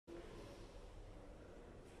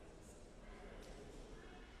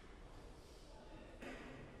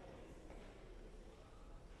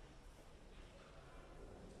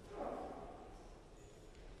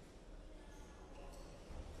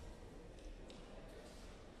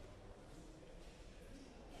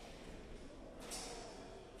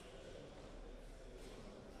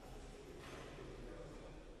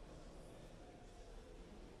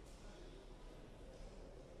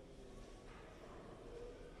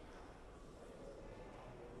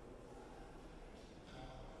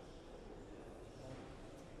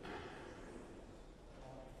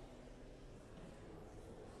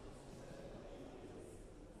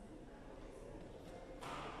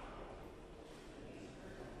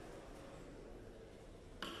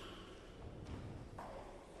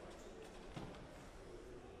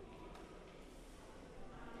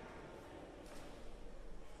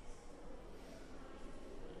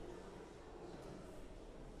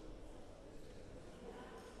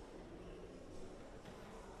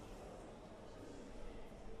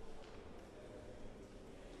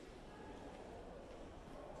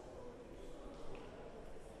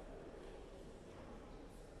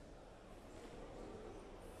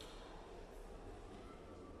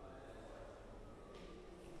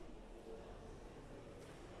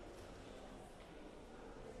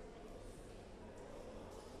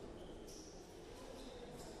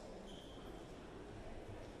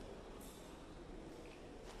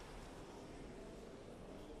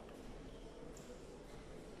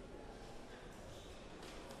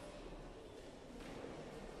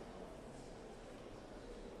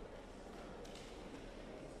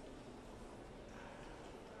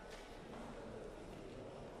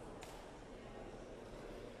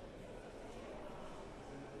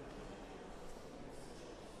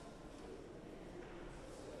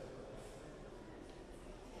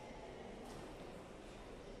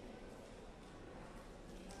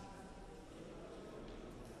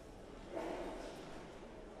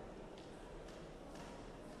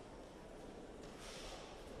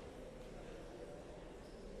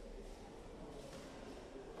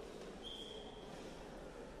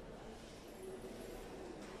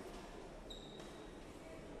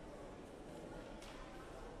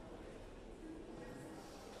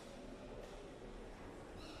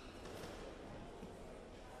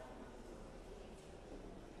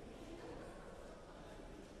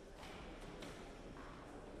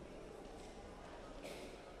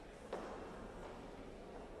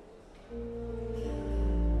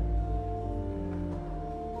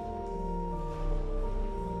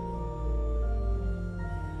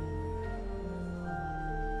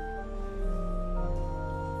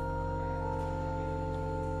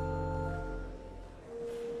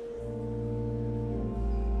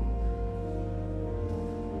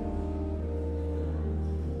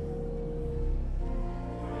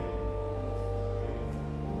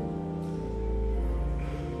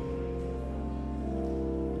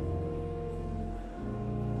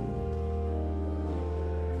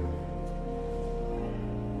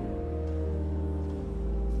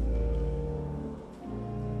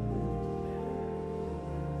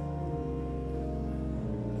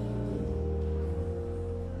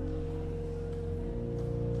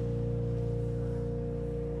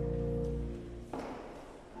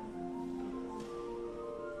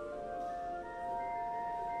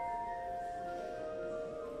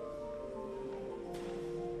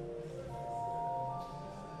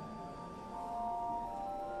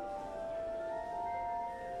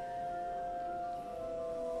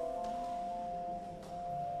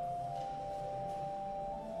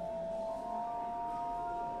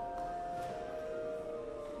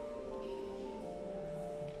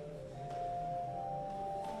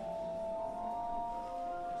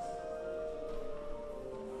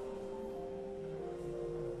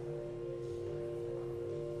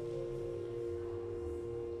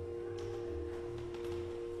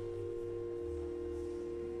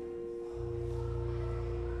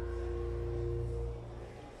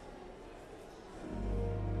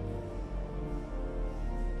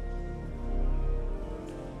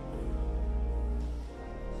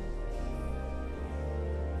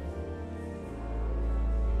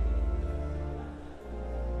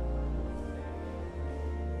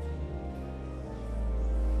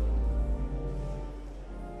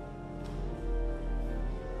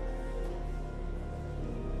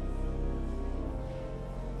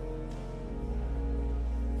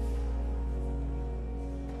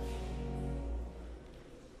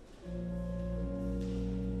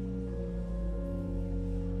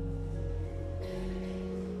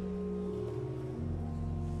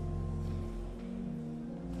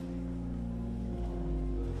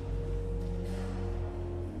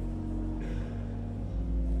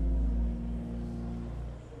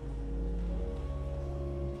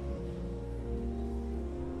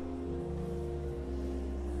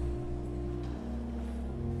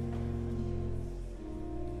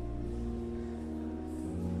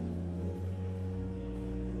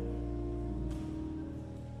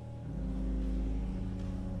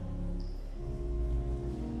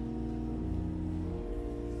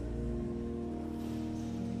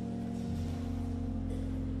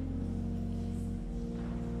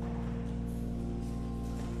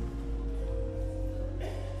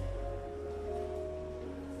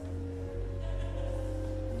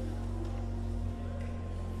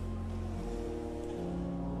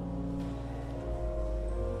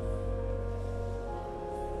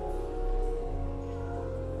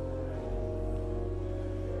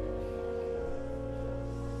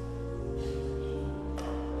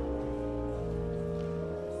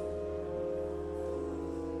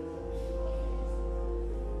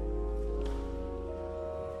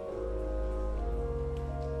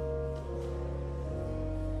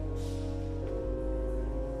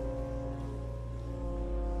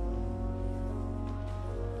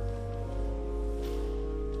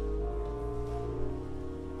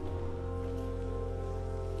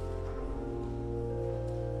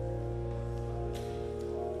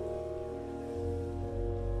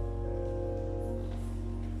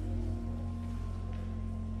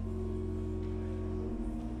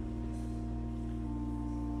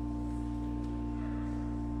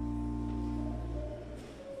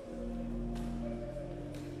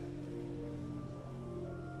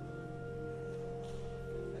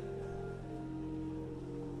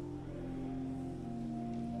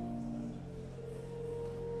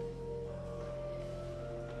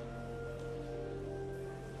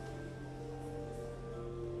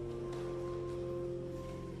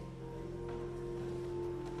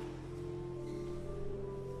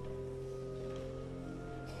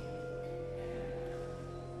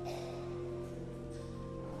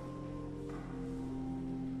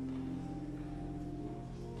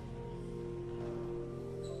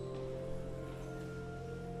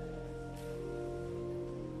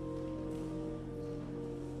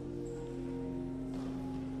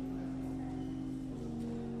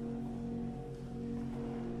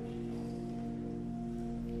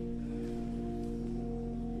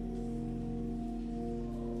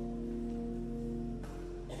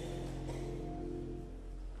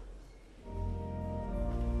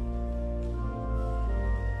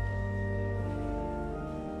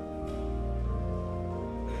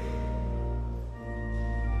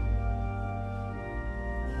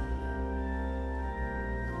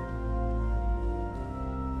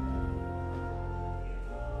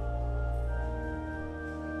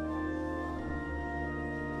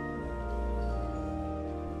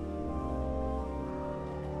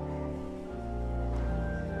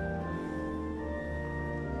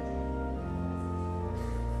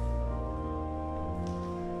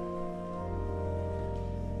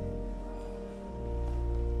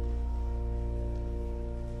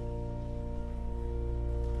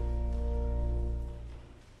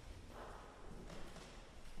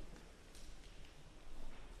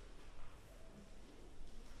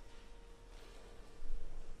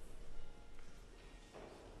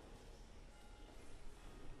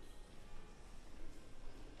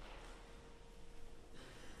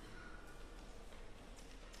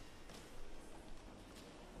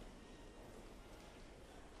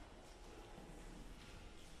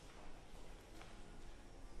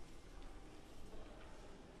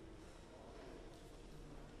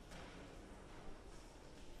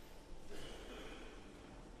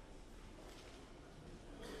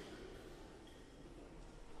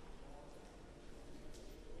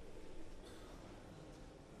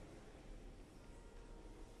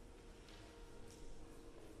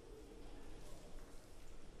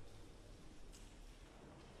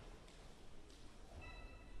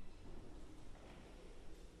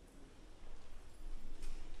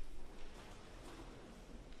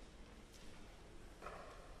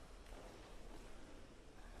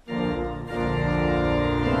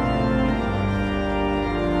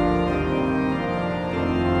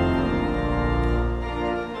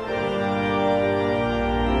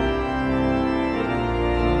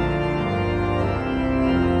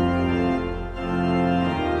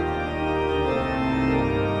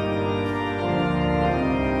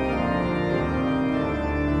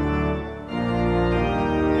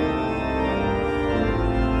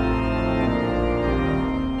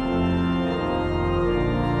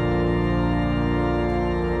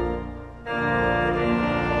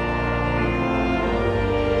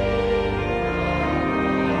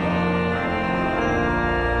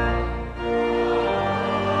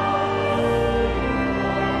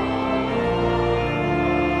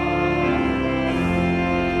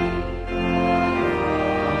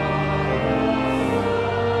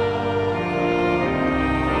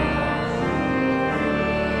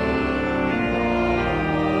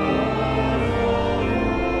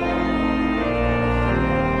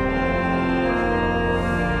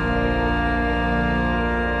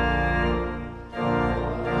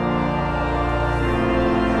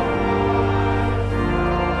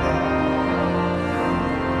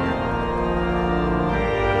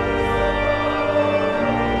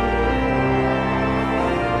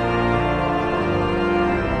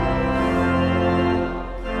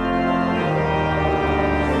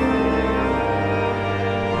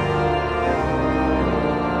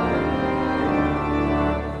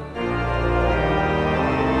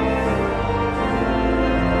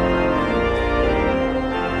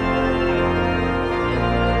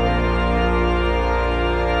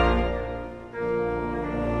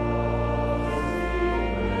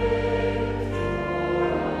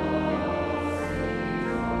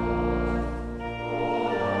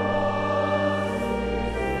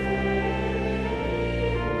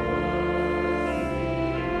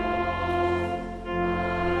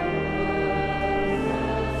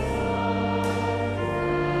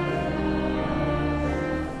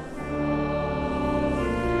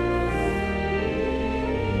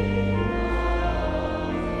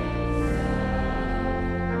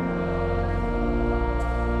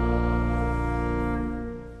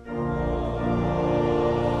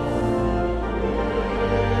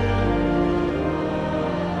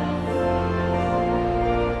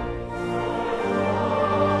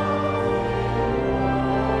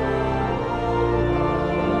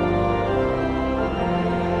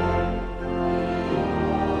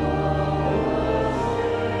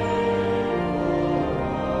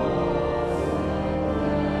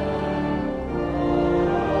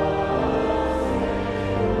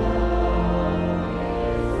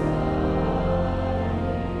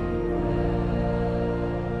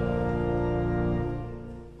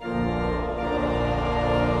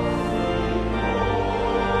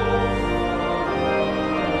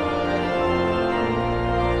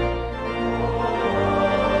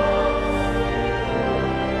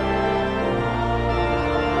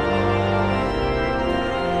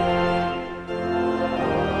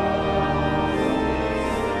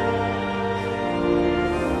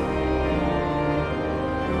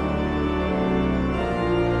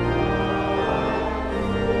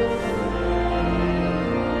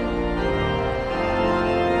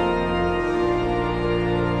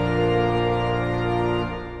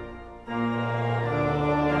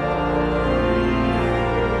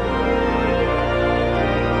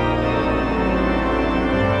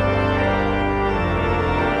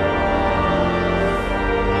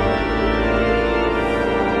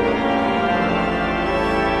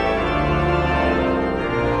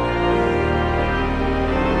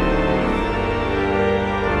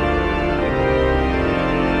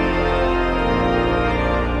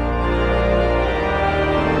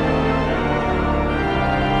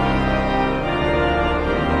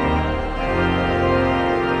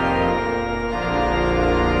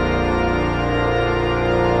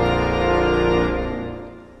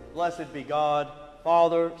blessed be God,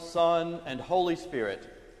 Father, Son, and Holy Spirit.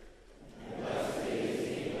 And blessed be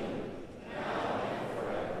his kingdom, now and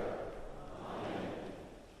forever. Amen.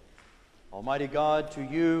 Almighty God, to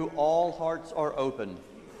you all hearts are open,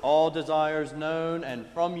 all desires known, and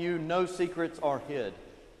from you no secrets are hid.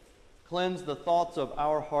 Cleanse the thoughts of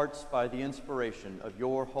our hearts by the inspiration of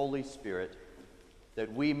your Holy Spirit,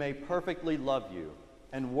 that we may perfectly love you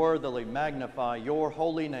and worthily magnify your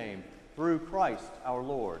holy name through Christ our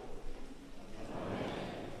Lord.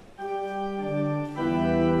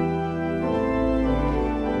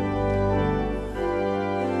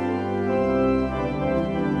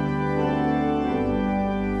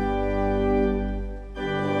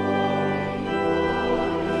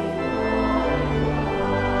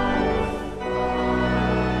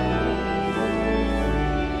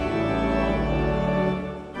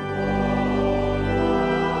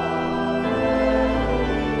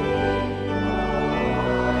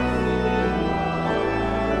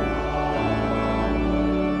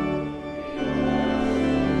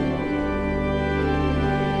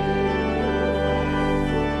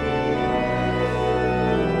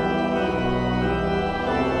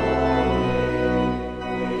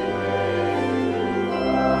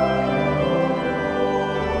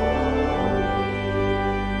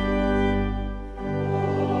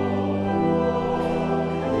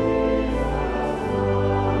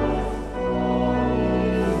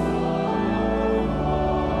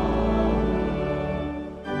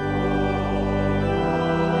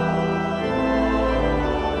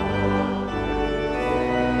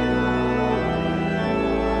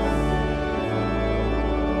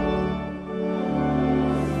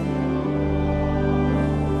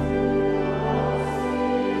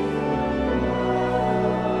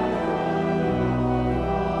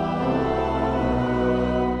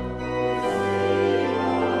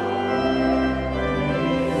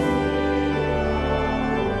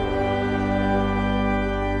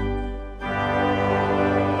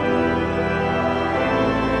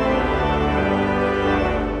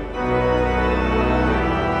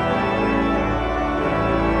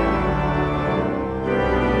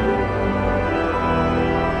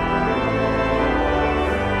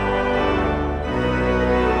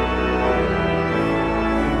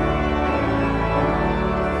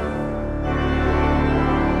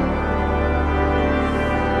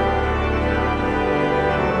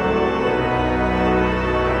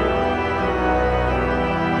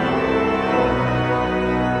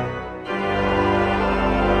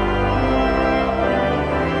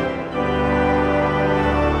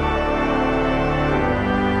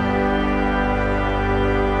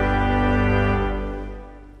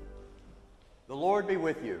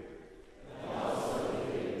 With you.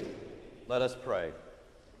 Let us pray.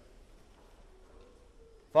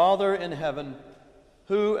 Father in heaven,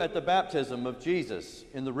 who at the baptism of Jesus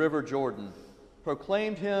in the river Jordan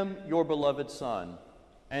proclaimed him your beloved Son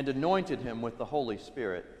and anointed him with the Holy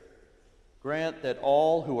Spirit, grant that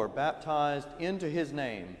all who are baptized into his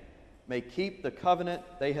name may keep the covenant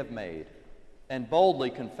they have made and boldly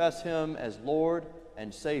confess him as Lord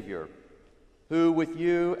and Savior, who with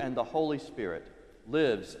you and the Holy Spirit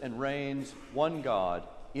lives and reigns one God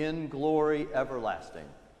in glory everlasting.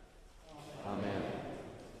 Amen.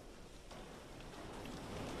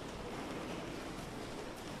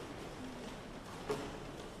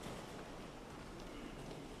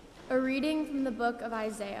 A reading from the book of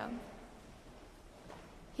Isaiah.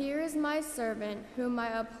 Here is my servant whom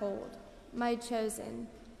I uphold, my chosen,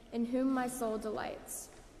 in whom my soul delights.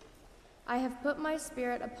 I have put my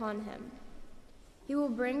spirit upon him. He will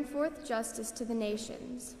bring forth justice to the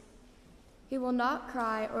nations. He will not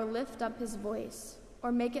cry or lift up his voice,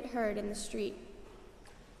 or make it heard in the street.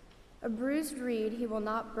 A bruised reed he will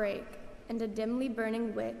not break, and a dimly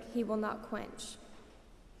burning wick he will not quench.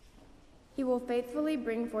 He will faithfully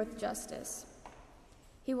bring forth justice.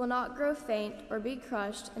 He will not grow faint or be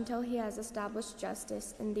crushed until he has established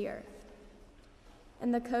justice in the earth.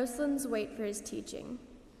 And the coastlands wait for his teaching.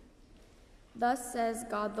 Thus says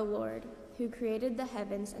God the Lord, who created the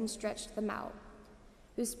heavens and stretched them out,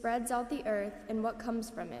 who spreads out the earth and what comes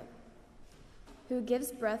from it, who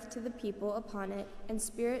gives breath to the people upon it and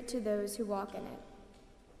spirit to those who walk in it.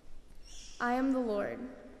 I am the Lord.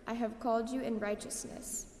 I have called you in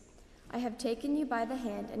righteousness. I have taken you by the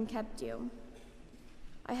hand and kept you.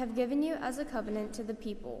 I have given you as a covenant to the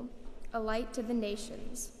people, a light to the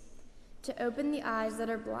nations, to open the eyes that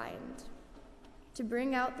are blind, to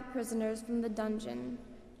bring out the prisoners from the dungeon,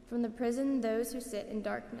 from the prison those who sit in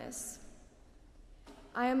darkness.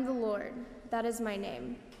 I am the Lord, that is my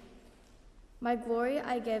name. My glory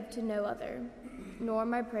I give to no other, nor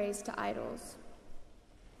my praise to idols.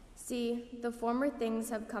 See, the former things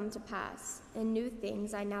have come to pass, and new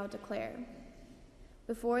things I now declare.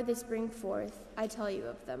 Before they spring forth, I tell you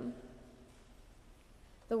of them.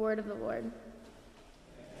 The word of the Lord.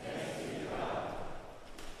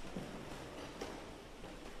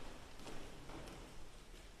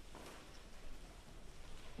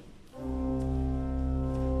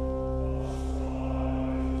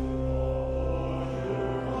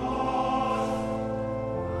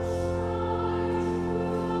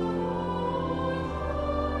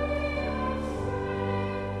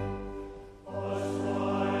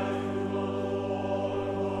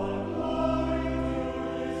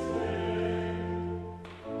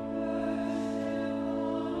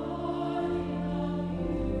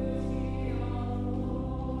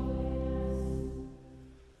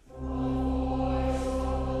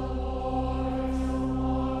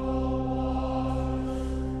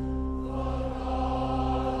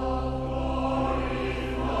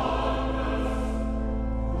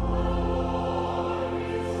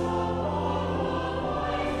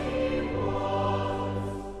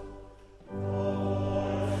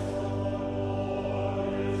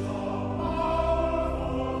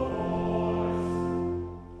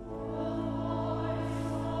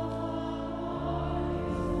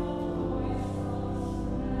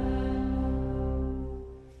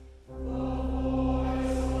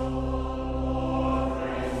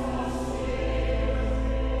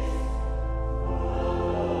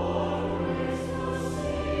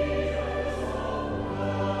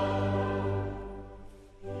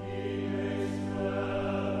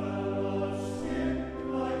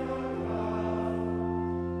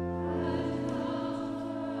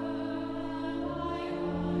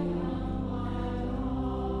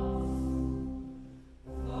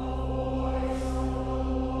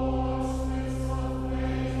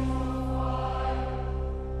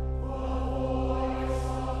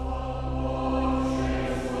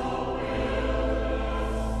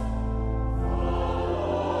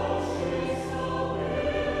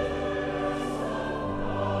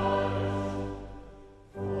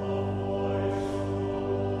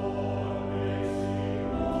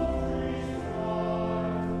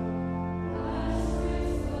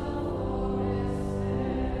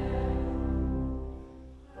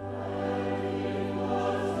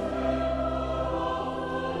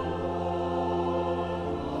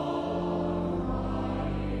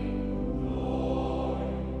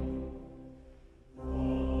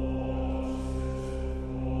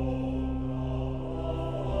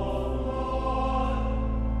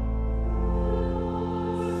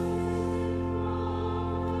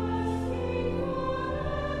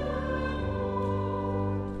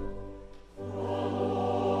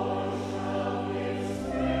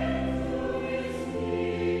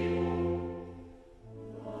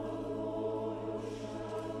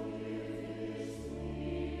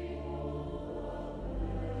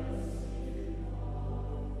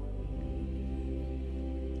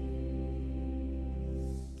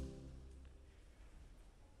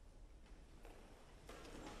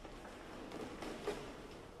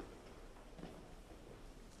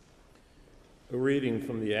 A reading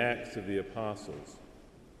from the Acts of the Apostles.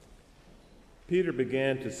 Peter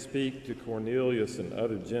began to speak to Cornelius and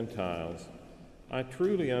other Gentiles. I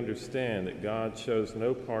truly understand that God shows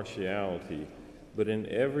no partiality, but in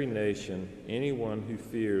every nation, anyone who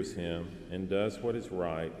fears him and does what is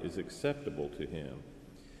right is acceptable to him.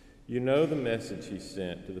 You know the message he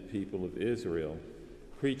sent to the people of Israel,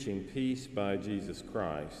 preaching peace by Jesus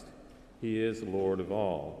Christ. He is Lord of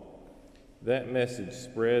all. That message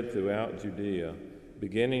spread throughout Judea,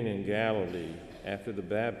 beginning in Galilee after the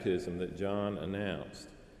baptism that John announced,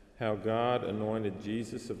 how God anointed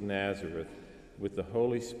Jesus of Nazareth with the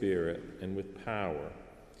Holy Spirit and with power,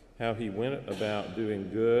 how he went about doing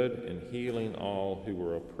good and healing all who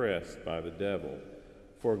were oppressed by the devil,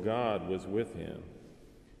 for God was with him.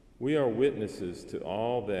 We are witnesses to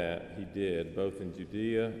all that he did, both in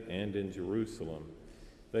Judea and in Jerusalem.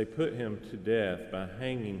 They put him to death by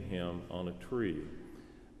hanging him on a tree.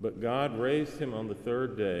 But God raised him on the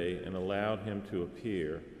third day and allowed him to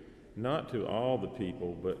appear, not to all the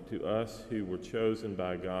people, but to us who were chosen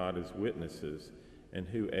by God as witnesses and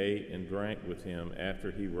who ate and drank with him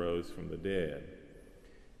after he rose from the dead.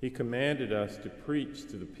 He commanded us to preach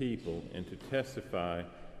to the people and to testify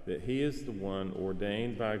that he is the one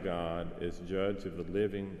ordained by God as judge of the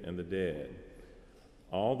living and the dead.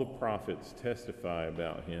 All the prophets testify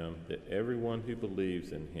about him that everyone who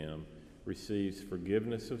believes in him receives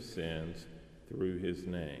forgiveness of sins through his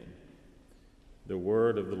name. The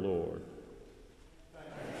word of the Lord.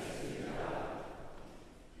 Thanks be to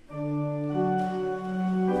God.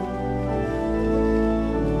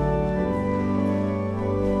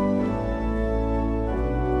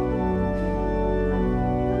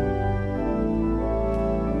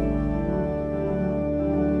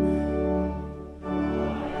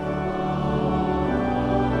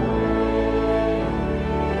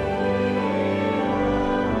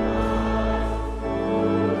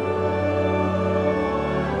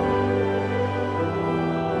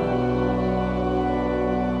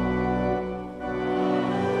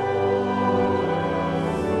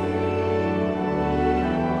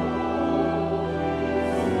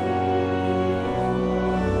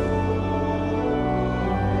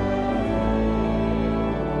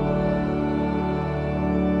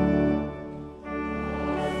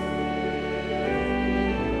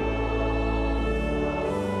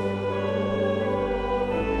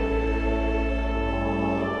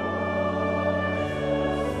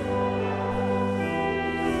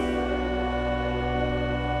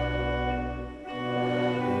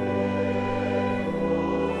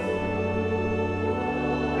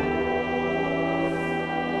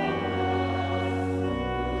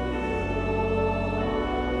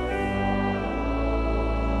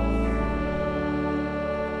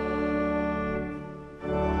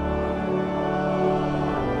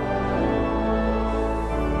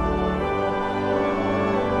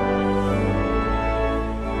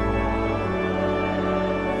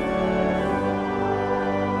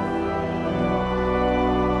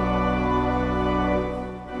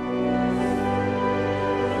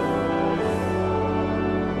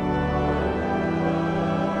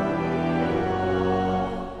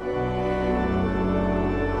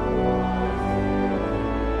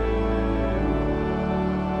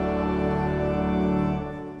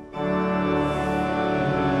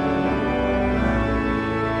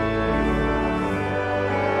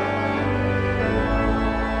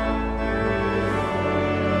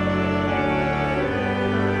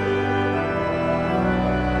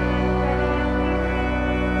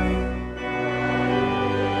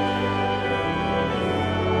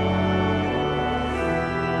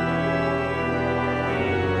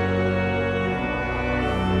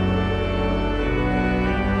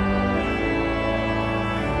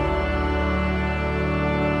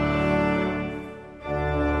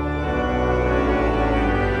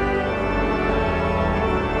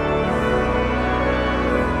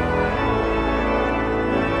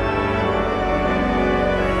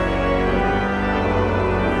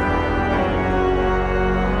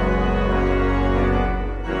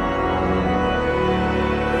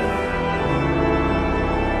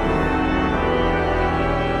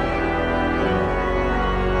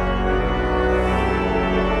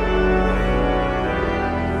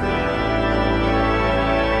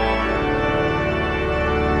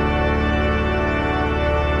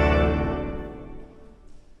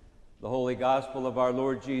 Gospel of our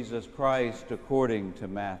Lord Jesus Christ according to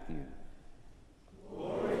Matthew.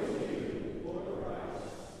 Glory to you, Lord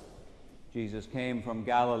Christ. Jesus came from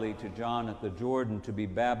Galilee to John at the Jordan to be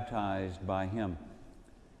baptized by him.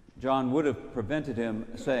 John would have prevented him,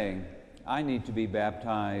 saying, "I need to be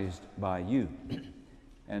baptized by you,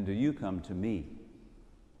 and do you come to me?"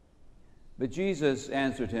 But Jesus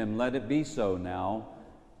answered him, "Let it be so now,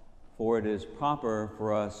 for it is proper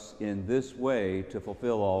for us in this way to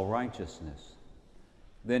fulfill all righteousness."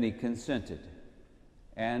 Then he consented.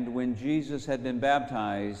 And when Jesus had been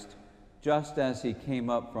baptized, just as he came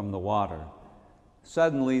up from the water,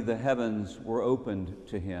 suddenly the heavens were opened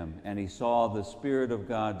to him, and he saw the Spirit of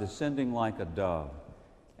God descending like a dove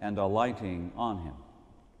and alighting on him.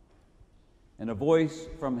 And a voice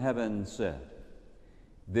from heaven said,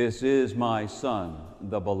 "This is my Son,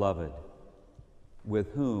 the Beloved,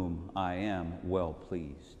 with whom I am well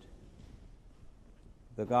pleased."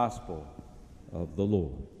 The Gospel of the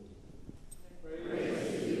Lord. Praise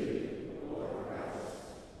to you, Lord Christ.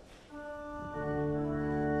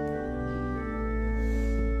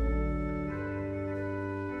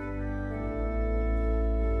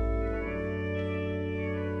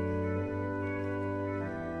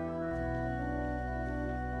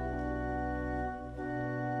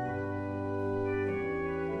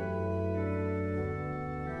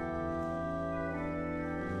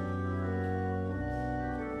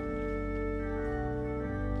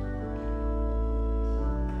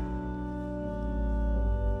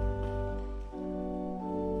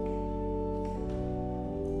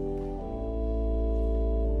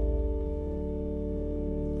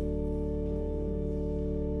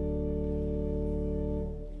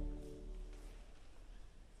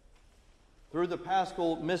 Through the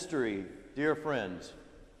Paschal mystery, dear friends,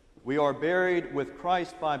 we are buried with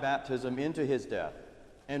Christ by baptism into his death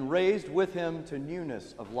and raised with him to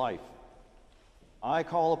newness of life. I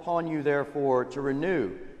call upon you, therefore, to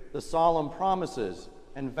renew the solemn promises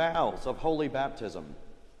and vows of holy baptism,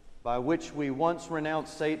 by which we once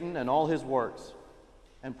renounced Satan and all his works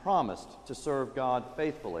and promised to serve God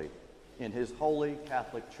faithfully in his holy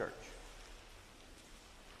Catholic Church.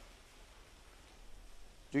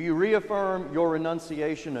 Do you reaffirm your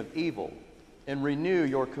renunciation of evil and renew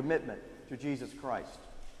your commitment to Jesus Christ?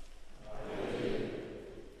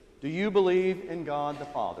 Do you believe in God the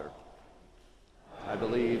Father? I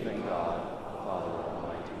believe in God the Father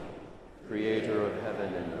Almighty, creator of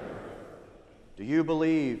heaven and earth. Do you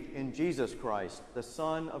believe in Jesus Christ, the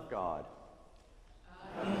Son of God?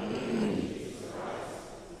 I believe in Jesus Christ,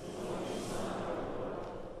 the only Son of God.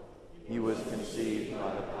 He was conceived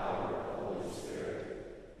by the power of the Holy Spirit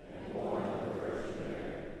and born of the Virgin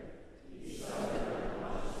Mary. He suffered under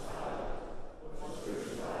Pontius Pilate, was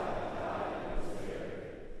crucified, died, and was buried.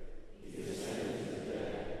 He descended to the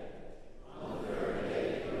dead. On the third day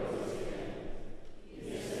he rose again.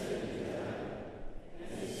 He ascended into heaven,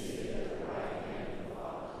 and is seated at the right hand of the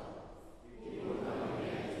Father. He will come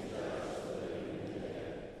again to judge the living and the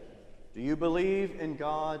dead. Do you believe in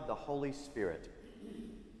God, the Holy Spirit?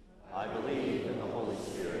 I believe in the Holy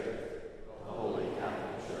Spirit, the Holy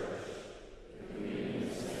Catholic Church, the communion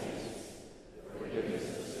of saints, the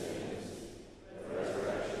forgiveness of sins, the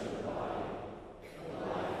resurrection of the body, and the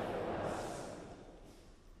life everlasting.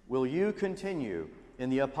 Will you continue in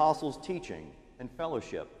the apostles' teaching and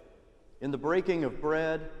fellowship, in the breaking of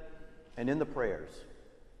bread, and in the prayers?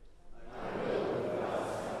 I will, with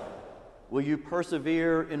God's help. Will you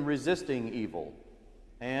persevere in resisting evil,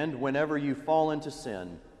 and whenever you fall into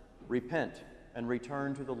sin, repent and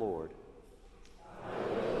return to the Lord? I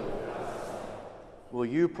will, with God's help. Will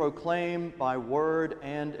you proclaim by word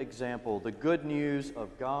and example the good news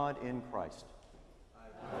of God in Christ? I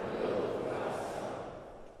will, with God's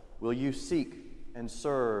help. Will you seek and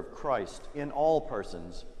serve Christ in all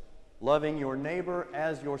persons, loving your neighbor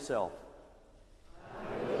as yourself? I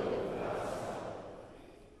will, with God's help.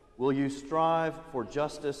 Will you strive for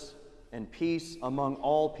justice and peace among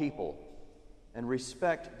all people, and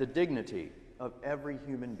respect the dignity of every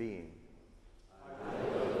human being? I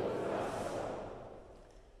will, with God's help.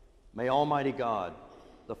 May Almighty God,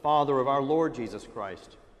 the Father of our Lord Jesus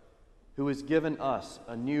Christ, who has given us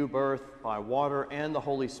a new birth by water and the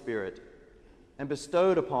Holy Spirit, and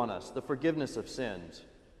bestowed upon us the forgiveness of sins,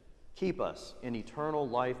 keep us in eternal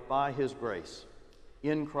life by his grace,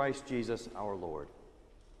 in Christ Jesus our Lord.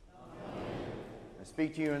 Amen. I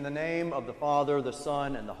speak to you in the name of the Father, the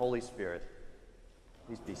Son, and the Holy Spirit.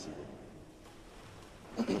 Please be seated.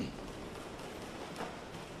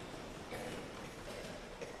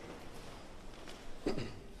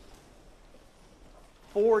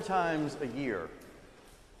 Four times a year,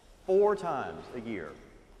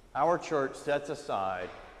 our church sets aside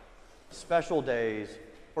special days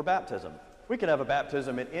for baptism. We could have a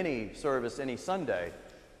baptism at any service, any Sunday,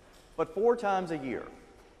 but 4 times a year,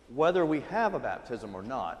 whether we have a baptism or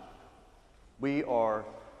not, we are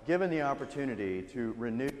given the opportunity to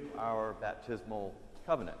renew our baptismal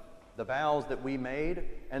covenant, the vows that we made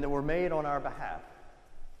and that were made on our behalf,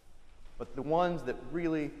 but the ones that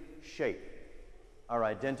really shape our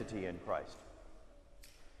identity in Christ.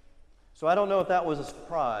 So I don't know if that was a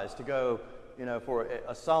surprise to go, for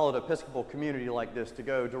a solid Episcopal community like this, to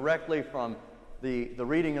go directly from the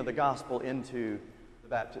reading of the gospel into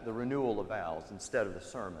the renewal of vows instead of the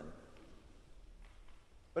sermon.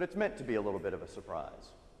 But it's meant to be a little bit of a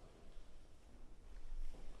surprise.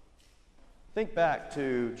 Think back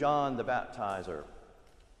to John the Baptizer.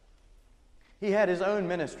 He had his own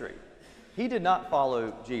ministry. He did not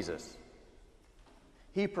follow Jesus.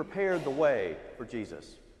 He prepared the way for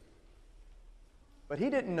Jesus. But he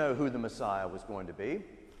didn't know who the Messiah was going to be.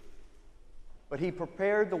 But he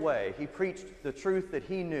prepared the way. He preached the truth that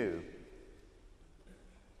he knew.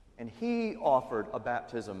 And he offered a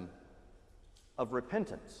baptism of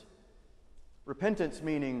repentance. Repentance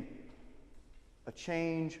meaning a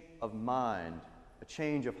change of mind, a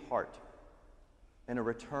change of heart, and a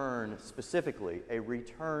return, specifically, a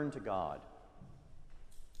return to God.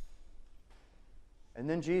 And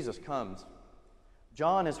then Jesus comes.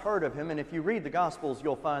 John has heard of him, and if you read the Gospels,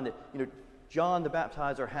 you'll find that, John the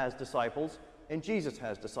Baptizer has disciples, and Jesus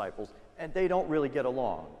has disciples, and they don't really get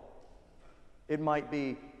along. It might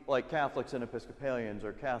be like Catholics and Episcopalians,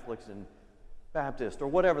 or Catholics and Baptists, or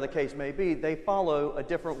whatever the case may be. They follow a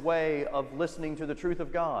different way of listening to the truth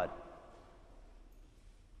of God.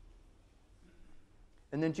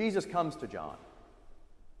 And then Jesus comes to John,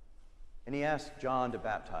 and he asks John to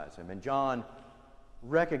baptize him, and John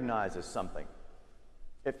recognizes something.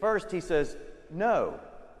 At first, he says, no.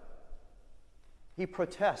 He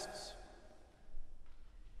protests.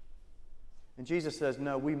 And Jesus says,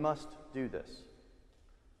 no, we must do this.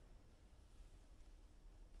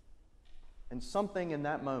 And something in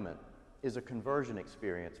that moment is a conversion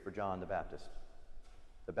experience for John the Baptist,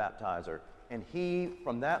 the baptizer. And he,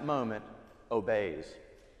 from that moment, obeys.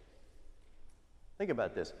 Think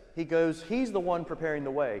about this. He's the one preparing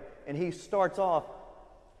the way, and he starts off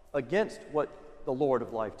against what the Lord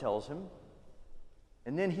of life tells him,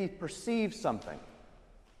 and then he perceives something,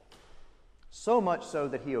 so much so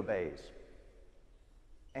that he obeys,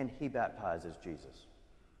 and he baptizes Jesus.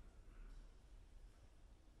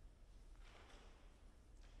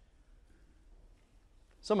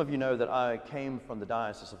 Some of you know that I came from the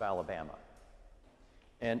Diocese of Alabama,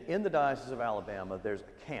 and in the Diocese of Alabama there's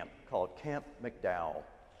a camp called Camp McDowell,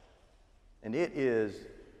 and it is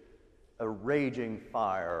a raging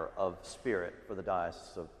fire of spirit for the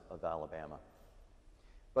Diocese of Alabama.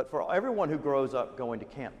 But for everyone who grows up going to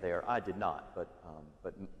camp there, I did not,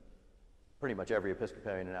 but pretty much every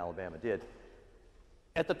Episcopalian in Alabama did.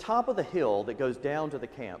 At the top of the hill that goes down to the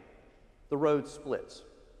camp, the road splits.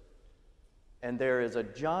 And there is a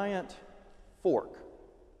giant fork,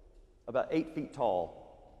 about 8 feet tall,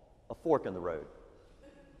 a fork in the road.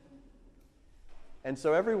 And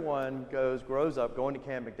so everyone grows up going to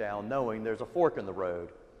Camp McDowell knowing there's a fork in the road.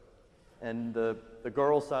 And the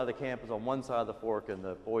girls' side of the camp is on one side of the fork and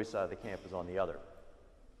the boys' side of the camp is on the other.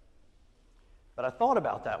 But I thought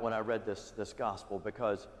about that when I read this gospel,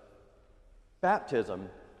 because baptism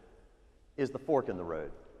is the fork in the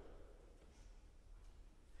road.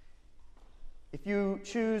 If you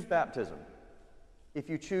choose baptism,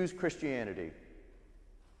 if you choose Christianity,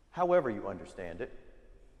 however you understand it,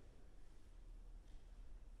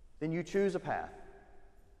 then you choose a path.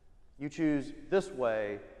 You choose this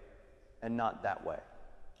way and not that way.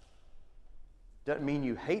 Doesn't mean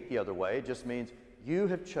you hate the other way. It just means you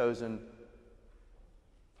have chosen,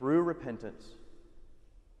 through repentance,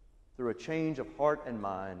 through a change of heart and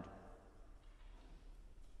mind,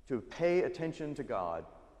 to pay attention to God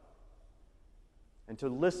and to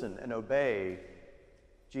listen and obey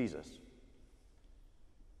Jesus.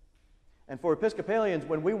 And for Episcopalians,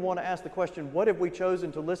 when we want to ask the question, what have we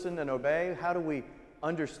chosen to listen and obey? How do we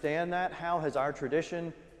understand that? How has our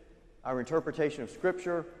tradition, our interpretation of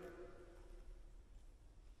Scripture,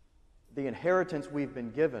 the inheritance we've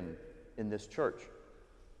been given in this church,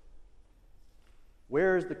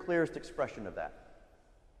 where is the clearest expression of that?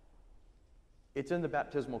 It's in the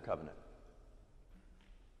baptismal covenant.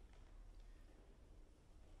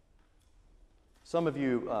 Some of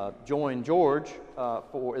you joined George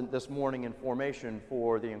this morning in formation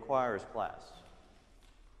for the Inquirer's class.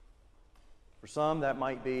 For some, that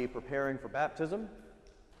might be preparing for baptism.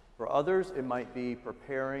 For others, it might be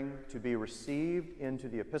preparing to be received into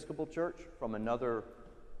the Episcopal Church from another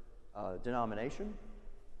denomination.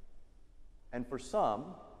 And for some,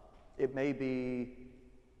 it may be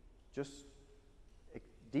just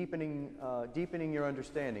deepening your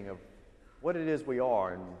understanding of what it is we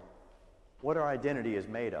are and what our identity is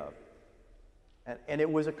made of. And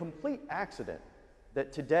it was a complete accident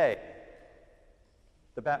that today,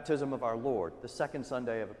 the baptism of our Lord, the second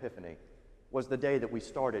Sunday of Epiphany, was the day that we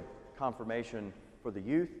started confirmation for the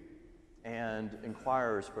youth and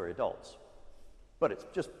inquirers for adults. But it's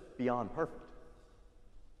just beyond perfect.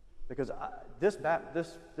 Because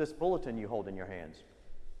this bulletin you hold in your hands,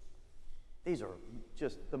 these are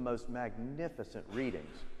just the most magnificent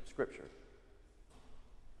readings of Scripture.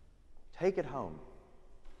 Take it home.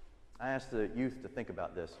 I ask the youth to think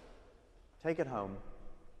about this. Take it home.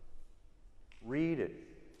 Read it.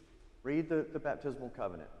 Read the baptismal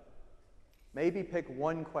covenant. Maybe pick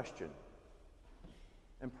one question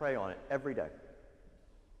and pray on it every day.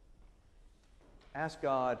 Ask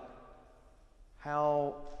God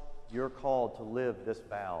how you're called to live this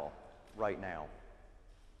vow right now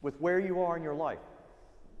with where you are in your life,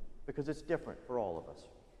 because it's different for all of us.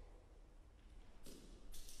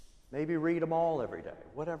 Maybe read them all every day,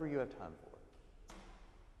 whatever you have time for.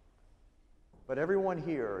 But everyone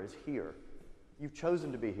here is here. You've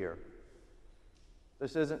chosen to be here.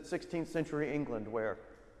 This isn't 16th century England where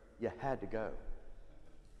you had to go,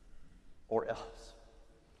 or else.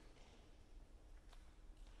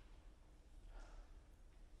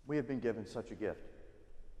 We have been given such a gift.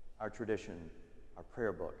 Our tradition, our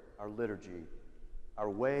prayer book, our liturgy, our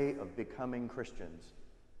way of becoming Christians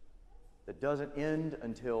that doesn't end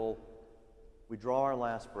until we draw our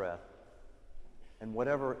last breath, and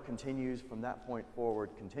whatever continues from that point forward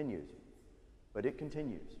continues. But it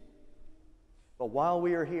continues. But while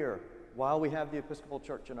we are here, while we have the Episcopal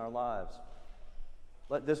Church in our lives,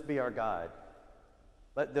 let this be our guide.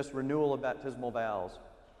 Let this renewal of baptismal vows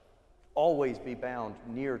always be bound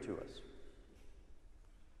near to us.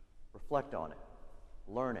 Reflect on it,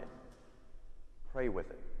 learn it, pray with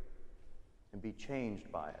it, and be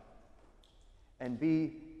changed by it. And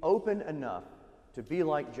be open enough to be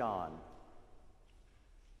like John,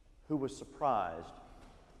 who was surprised,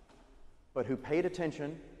 but who paid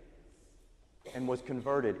attention and was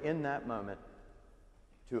converted in that moment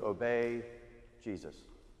to obey Jesus.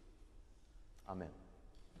 Amen.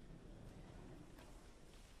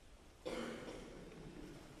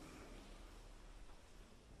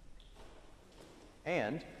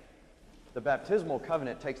 And the baptismal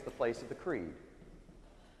covenant takes the place of the creed.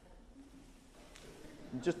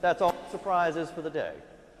 That's all surprises for the day,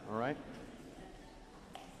 all right?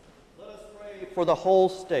 Let us pray for the whole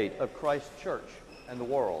state of Christ's church and the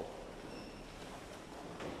world.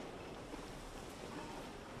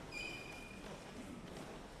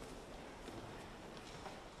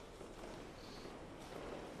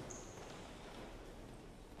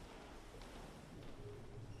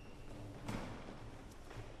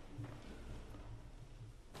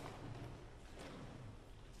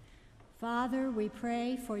 Father, we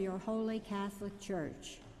pray for your holy Catholic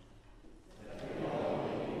Church.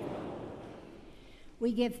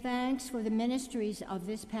 We give thanks for the ministries of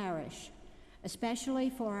this parish,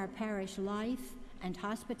 especially for our parish life and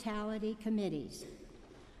hospitality committees.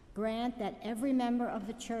 Grant that every member of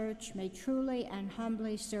the church may truly and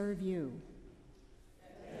humbly serve you.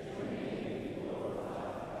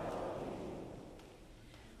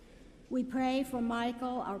 We pray for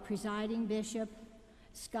Michael, our presiding bishop,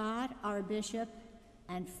 Scott, our bishop,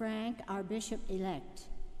 and Frank, our bishop-elect.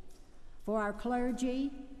 For our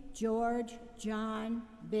clergy, George, John,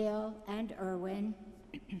 Bill, and Erwin.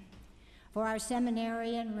 For our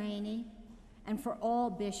seminarian, Rainey, and for all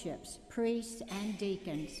bishops, priests, and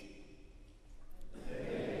deacons.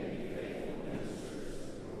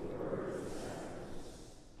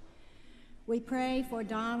 We pray for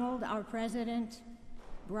Donald, our president,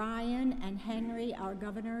 Brian and Henry, our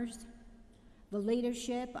governors, the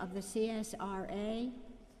leadership of the CSRA,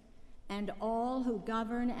 and all who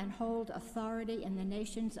govern and hold authority in the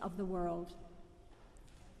nations of the world.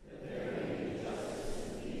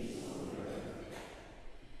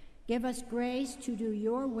 Give us grace to do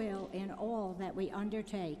your will in all that we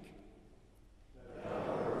undertake.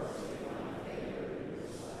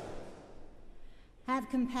 Have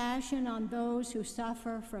compassion on those who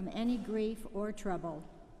suffer from any grief or trouble.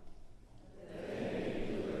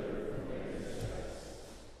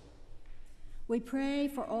 We pray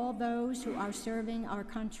for all those who are serving our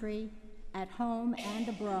country at home and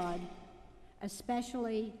abroad,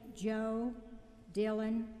 especially Joe,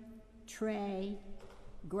 Dylan, Trey,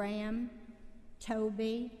 Graham,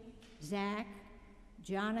 Toby, Zach,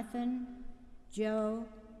 Jonathan, Joe,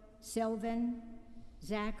 Sylvan,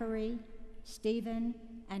 Zachary, Stephen,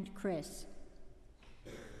 and Chris.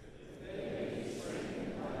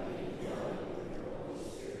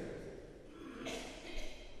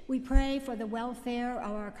 We pray for the welfare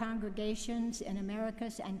of our congregations in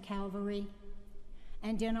Americus and Calvary,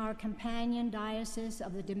 and in our companion diocese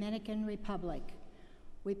of the Dominican Republic.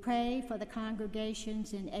 We pray for the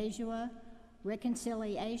congregations in Asia,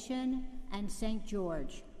 Reconciliation, and St.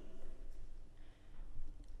 George.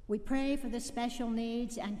 We pray for the special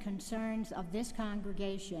needs and concerns of this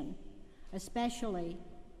congregation, especially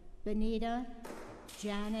Benita,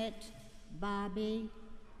 Janet, Bobby,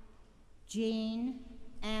 Jean,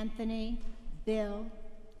 Anthony, Bill,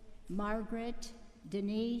 Margaret,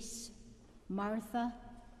 Denise, Martha,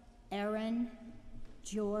 Erin,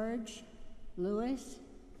 George, Louis,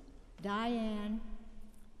 Diane,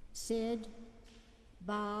 Sid,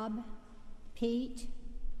 Bob, Pete,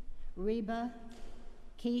 Reba,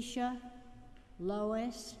 Keisha,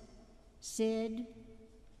 Lois, Sid,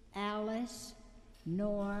 Alice,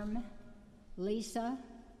 Norm, Lisa,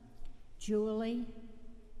 Julie,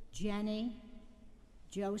 Jenny,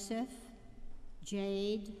 Joseph,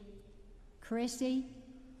 Jade, Chrissy,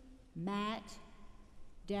 Matt,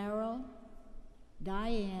 Daryl,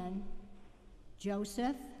 Diane,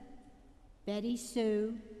 Joseph, Betty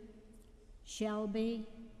Sue, Shelby,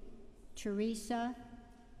 Teresa,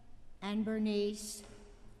 and Bernice,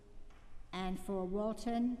 and for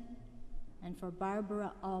Walton, and for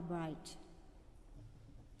Barbara Albright.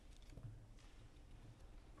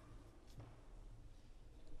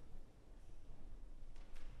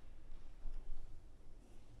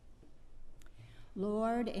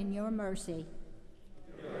 Lord, in your mercy,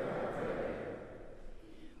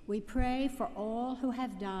 we pray for all who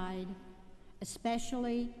have died,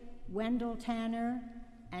 especially Wendell Tanner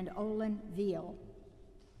and Olin Veal.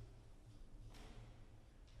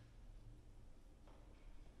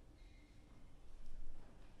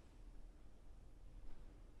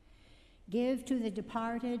 Give to the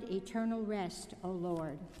departed eternal rest, O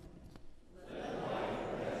Lord.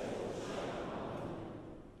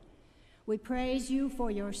 We praise you for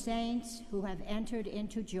your saints who have entered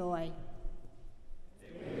into joy.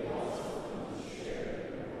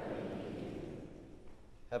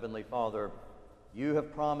 Heavenly Father, you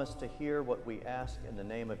have promised to hear what we ask in the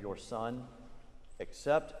name of your Son.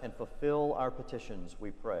 Accept and fulfill our petitions,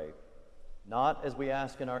 we pray, not as we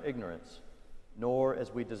ask in our ignorance, nor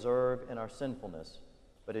as we deserve in our sinfulness,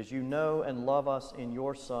 but as you know and love us in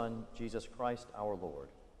your Son, Jesus Christ our Lord.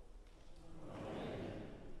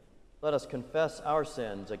 Let us confess our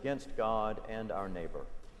sins against God and our neighbor.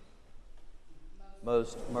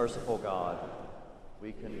 Most merciful God,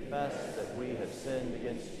 we confess that we have sinned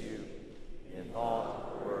against you in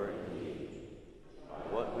thought, word, and deed, by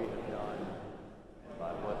what we have done and by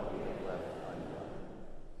what we have left undone.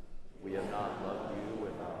 We have not loved you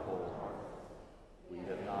with our whole heart. We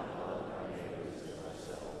have not loved our neighbors as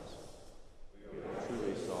ourselves. We are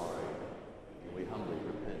truly sorry, and we humbly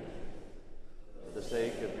repent. For the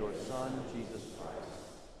sake of your Son, Jesus Christ,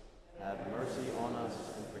 have mercy on us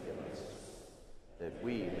and forgive us, that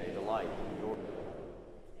we may delight in your will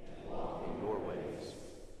and walk in your ways,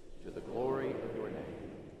 to the glory of your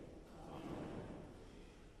name. Amen.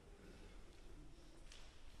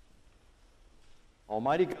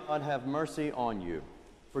 Almighty God, have mercy on you.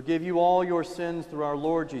 Forgive you all your sins through our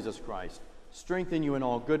Lord Jesus Christ. Strengthen you in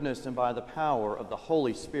all goodness, and by the power of the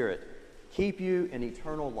Holy Spirit, keep you in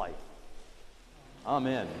eternal life.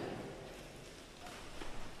 Amen.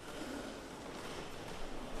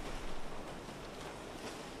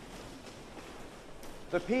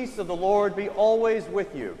 The peace of the Lord be always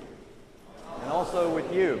with you, and also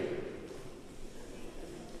with you.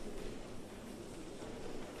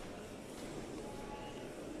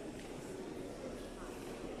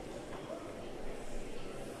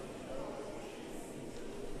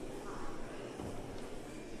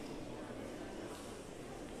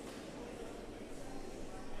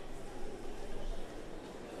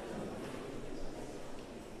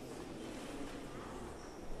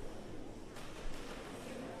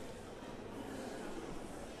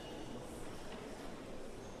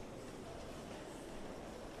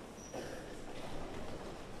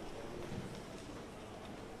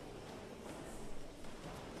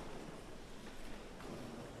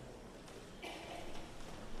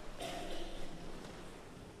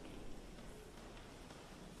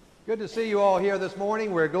 Good to see you all here this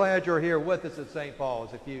morning. We're glad you're here with us at St.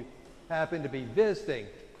 Paul's. If you happen to be visiting,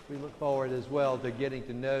 we look forward as well to getting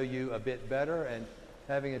to know you a bit better and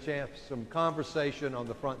having a chance for some conversation on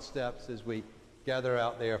the front steps as we gather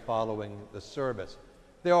out there following the service.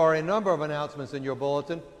 There are a number of announcements in your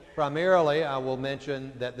bulletin. Primarily, I will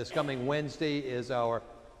mention that this coming Wednesday is our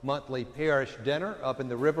monthly parish dinner up in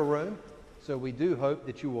the River Room. So we do hope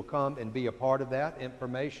that you will come and be a part of that.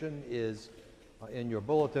 Information is in your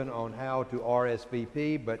bulletin on how to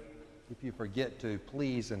RSVP, but if you forget to,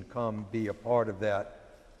 please and come be a part of that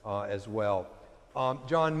as well.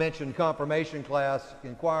 John mentioned confirmation class,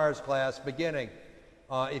 inquirers class beginning.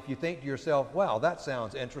 If you think to yourself, wow, that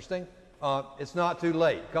sounds interesting, it's not too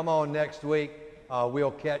late. Come on next week.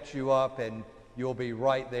 We'll catch you up and you'll be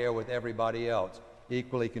right there with everybody else,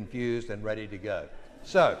 equally confused and ready to go.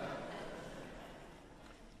 So,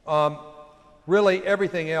 really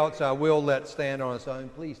everything else I will let stand on its own.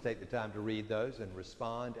 Please take the time to read those and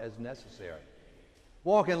respond as necessary.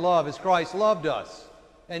 Walk in love as Christ loved us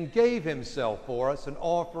and gave himself for us, an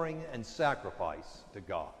offering and sacrifice to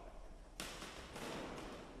God.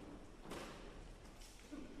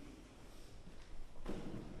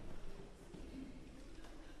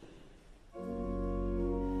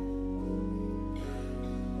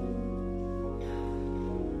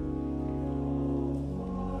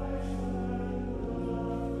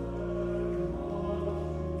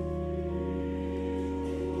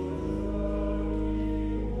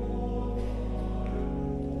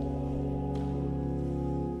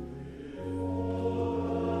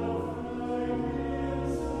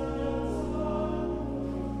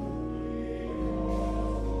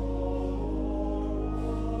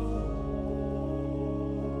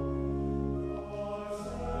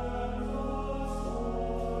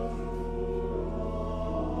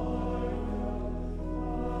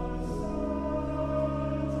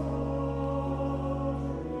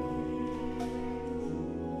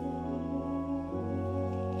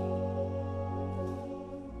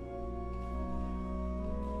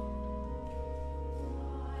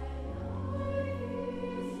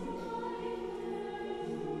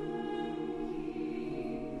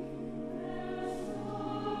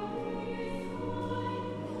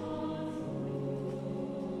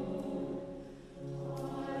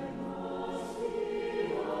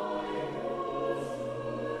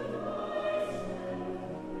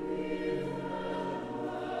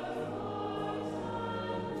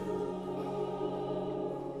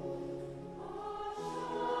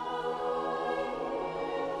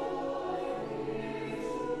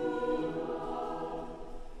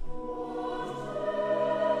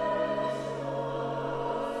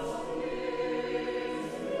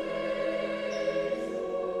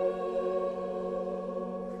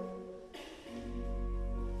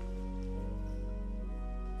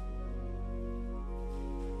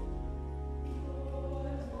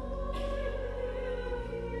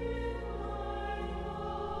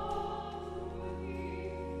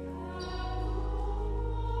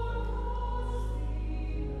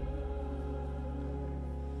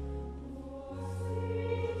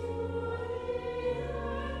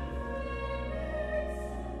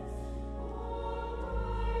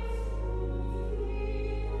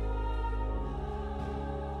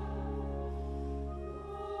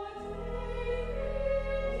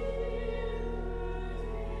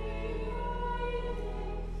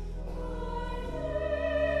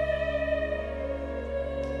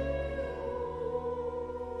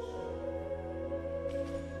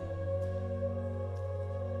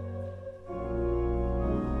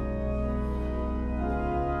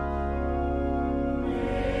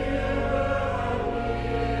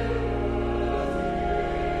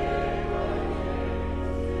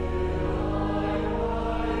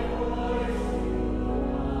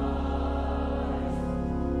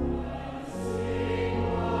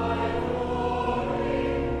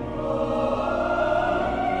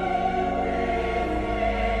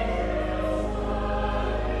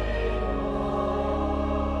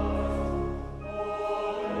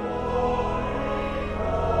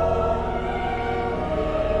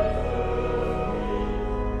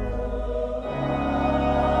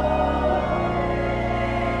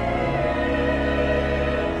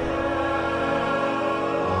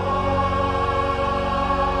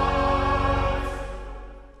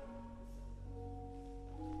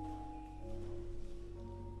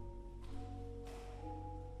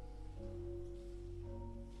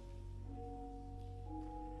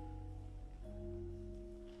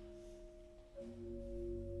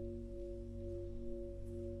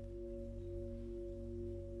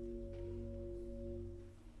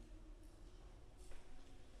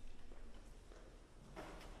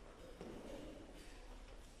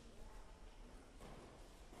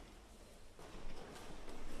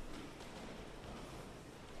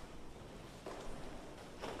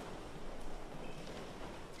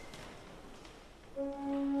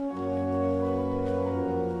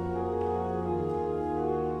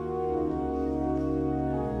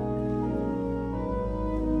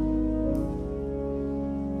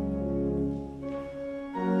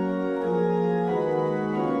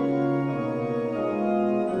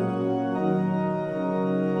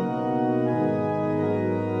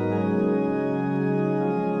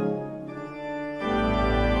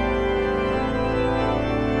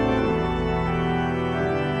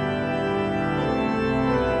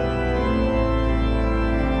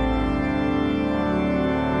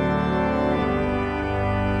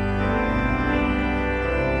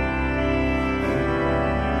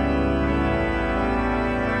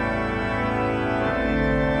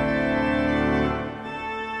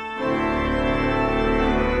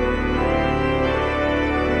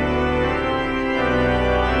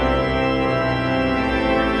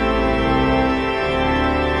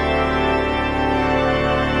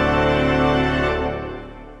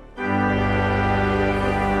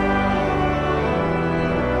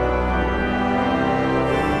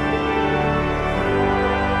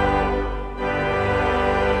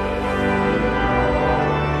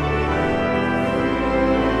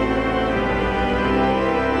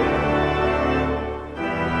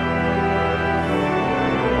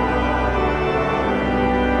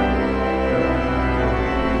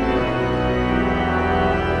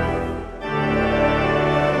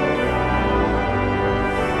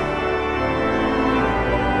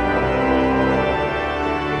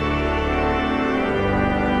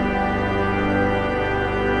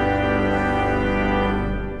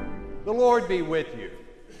 be with you.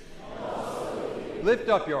 Lift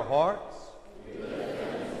up your hearts.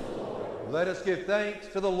 Let us give thanks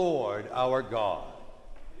to the Lord our God.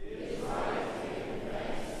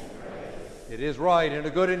 It is right and a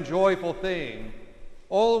good and joyful thing,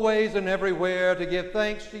 always and everywhere, to give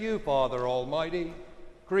thanks to you, Father Almighty,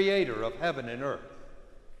 Creator of heaven and earth,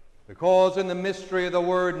 because in the mystery of the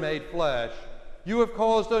Word made flesh, you have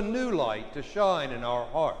caused a new light to shine in our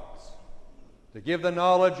hearts, to give the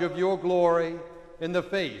knowledge of your glory in the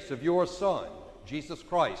face of your Son, Jesus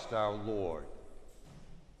Christ our Lord.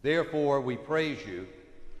 Therefore we praise you,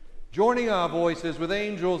 joining our voices with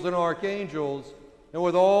angels and archangels and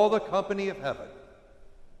with all the company of heaven,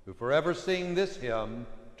 who forever sing this hymn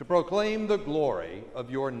to proclaim the glory of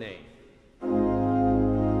your name.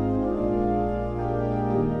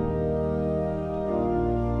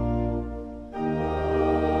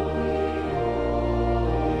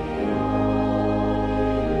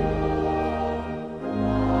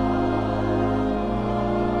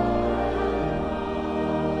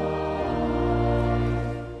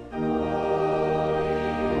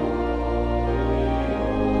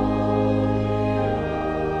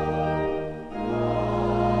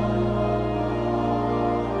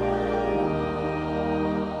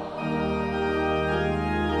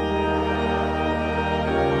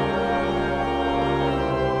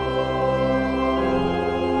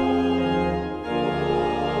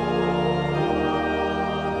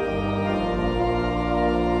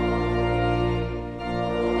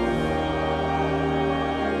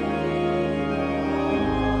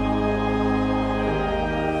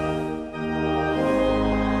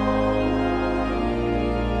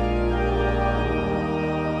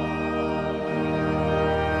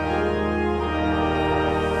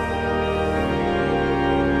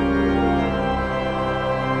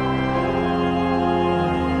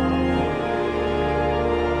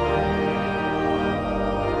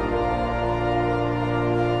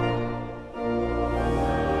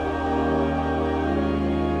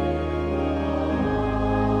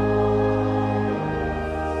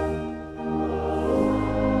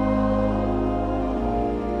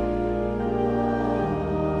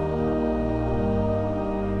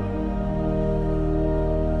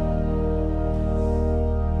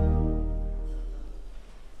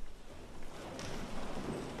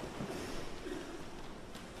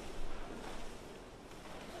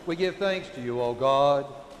 We give thanks to you, O God,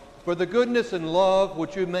 for the goodness and love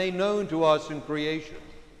which you made known to us in creation,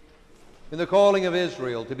 in the calling of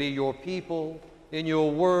Israel to be your people, in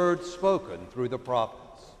your word spoken through the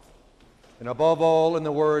prophets, and above all in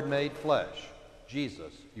the Word made flesh,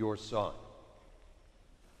 Jesus, your Son.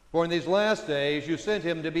 For in these last days you sent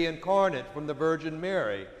him to be incarnate from the Virgin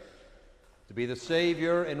Mary, to be the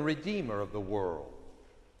Savior and Redeemer of the world.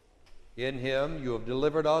 In him you have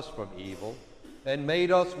delivered us from evil, and made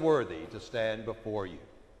us worthy to stand before you.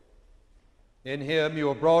 In him you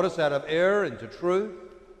have brought us out of error into truth,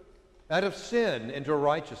 out of sin into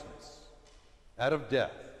righteousness, out of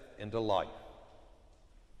death into life.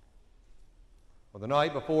 On the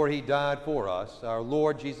night before he died for us, our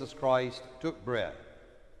Lord Jesus Christ took bread.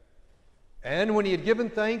 And when he had given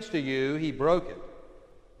thanks to you, he broke it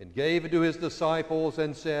and gave it to his disciples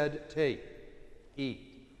and said, "Take, eat.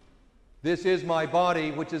 This is my body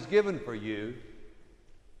which is given for you.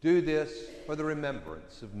 Do this for the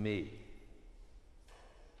remembrance of me."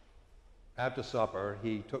 After supper,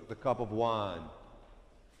 he took the cup of wine.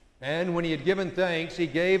 And when he had given thanks, he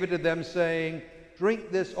gave it to them, saying, "Drink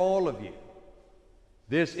this, all of you.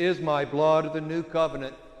 This is my blood of the new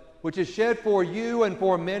covenant, which is shed for you and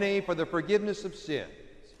for many for the forgiveness of sins.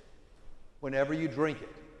 Whenever you drink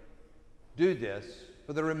it, do this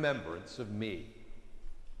for the remembrance of me."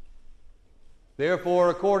 Therefore,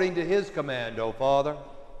 according to his command, O Father,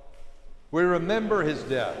 we remember his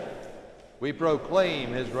death. We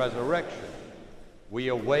proclaim his resurrection. We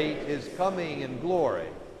await his coming in glory.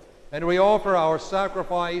 And we offer our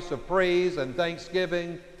sacrifice of praise and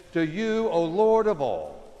thanksgiving to you, O Lord of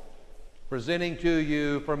all, presenting to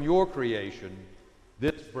you from your creation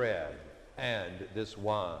this bread and this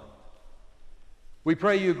wine. We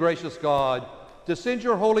pray you, gracious God, to send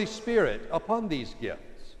your Holy Spirit upon these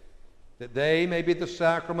gifts, that they may be the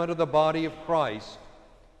sacrament of the body of Christ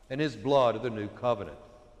and his blood of the new covenant.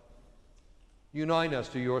 Unite us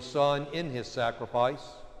to your Son in his sacrifice,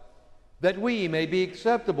 that we may be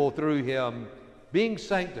acceptable through him, being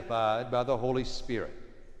sanctified by the Holy Spirit.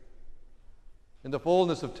 In the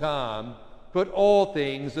fullness of time, put all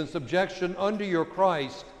things in subjection under your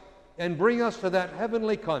Christ, and bring us to that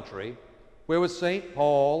heavenly country where with St.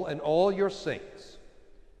 Paul and all your saints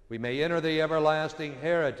we may enter the everlasting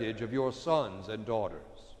heritage of your sons and daughters.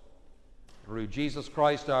 through Jesus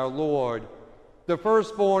Christ our Lord, the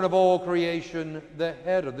firstborn of all creation, the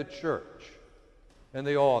head of the church, and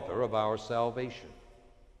the author of our salvation.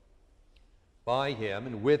 By him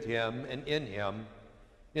and with him and in him,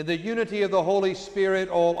 in the unity of the Holy Spirit,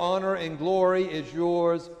 all honor and glory is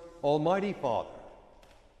yours, Almighty Father,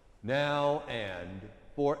 now and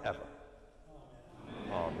forever.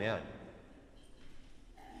 Amen. Amen.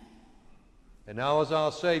 And now, as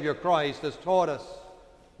our Savior Christ has taught us,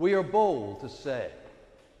 we are bold to say,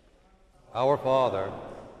 Our Father,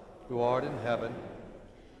 who art in heaven,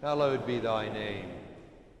 hallowed be thy name.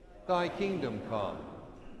 Thy kingdom come,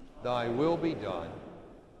 thy will be done,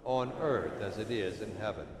 on earth as it is in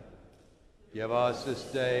heaven. Give us this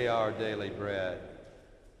day our daily bread,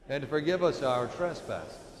 and forgive us our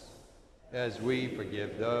trespasses, as we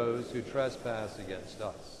forgive those who trespass against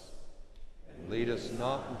us. And lead us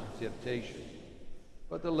not into temptation,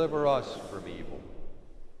 but deliver us from evil.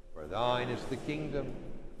 For thine is the kingdom,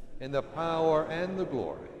 and the power, and the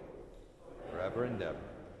glory, forever and ever.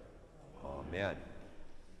 Amen.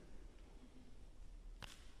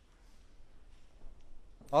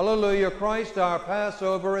 Hallelujah, Christ our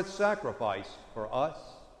Passover is sacrificed for us.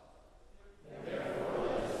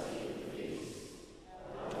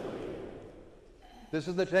 This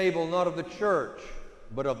is the table not of the church,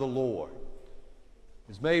 but of the Lord.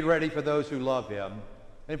 It is made ready for those who love him,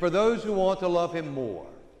 and for those who want to love him more.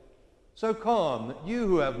 So come, you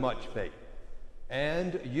who have much faith,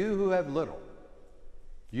 and you who have little,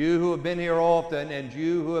 you who have been here often, and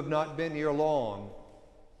you who have not been here long,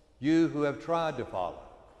 you who have tried to follow,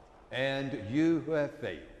 and you who have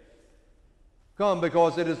failed. Come,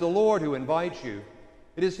 because it is the Lord who invites you.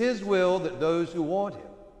 It is his will that those who want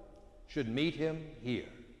him should meet him here.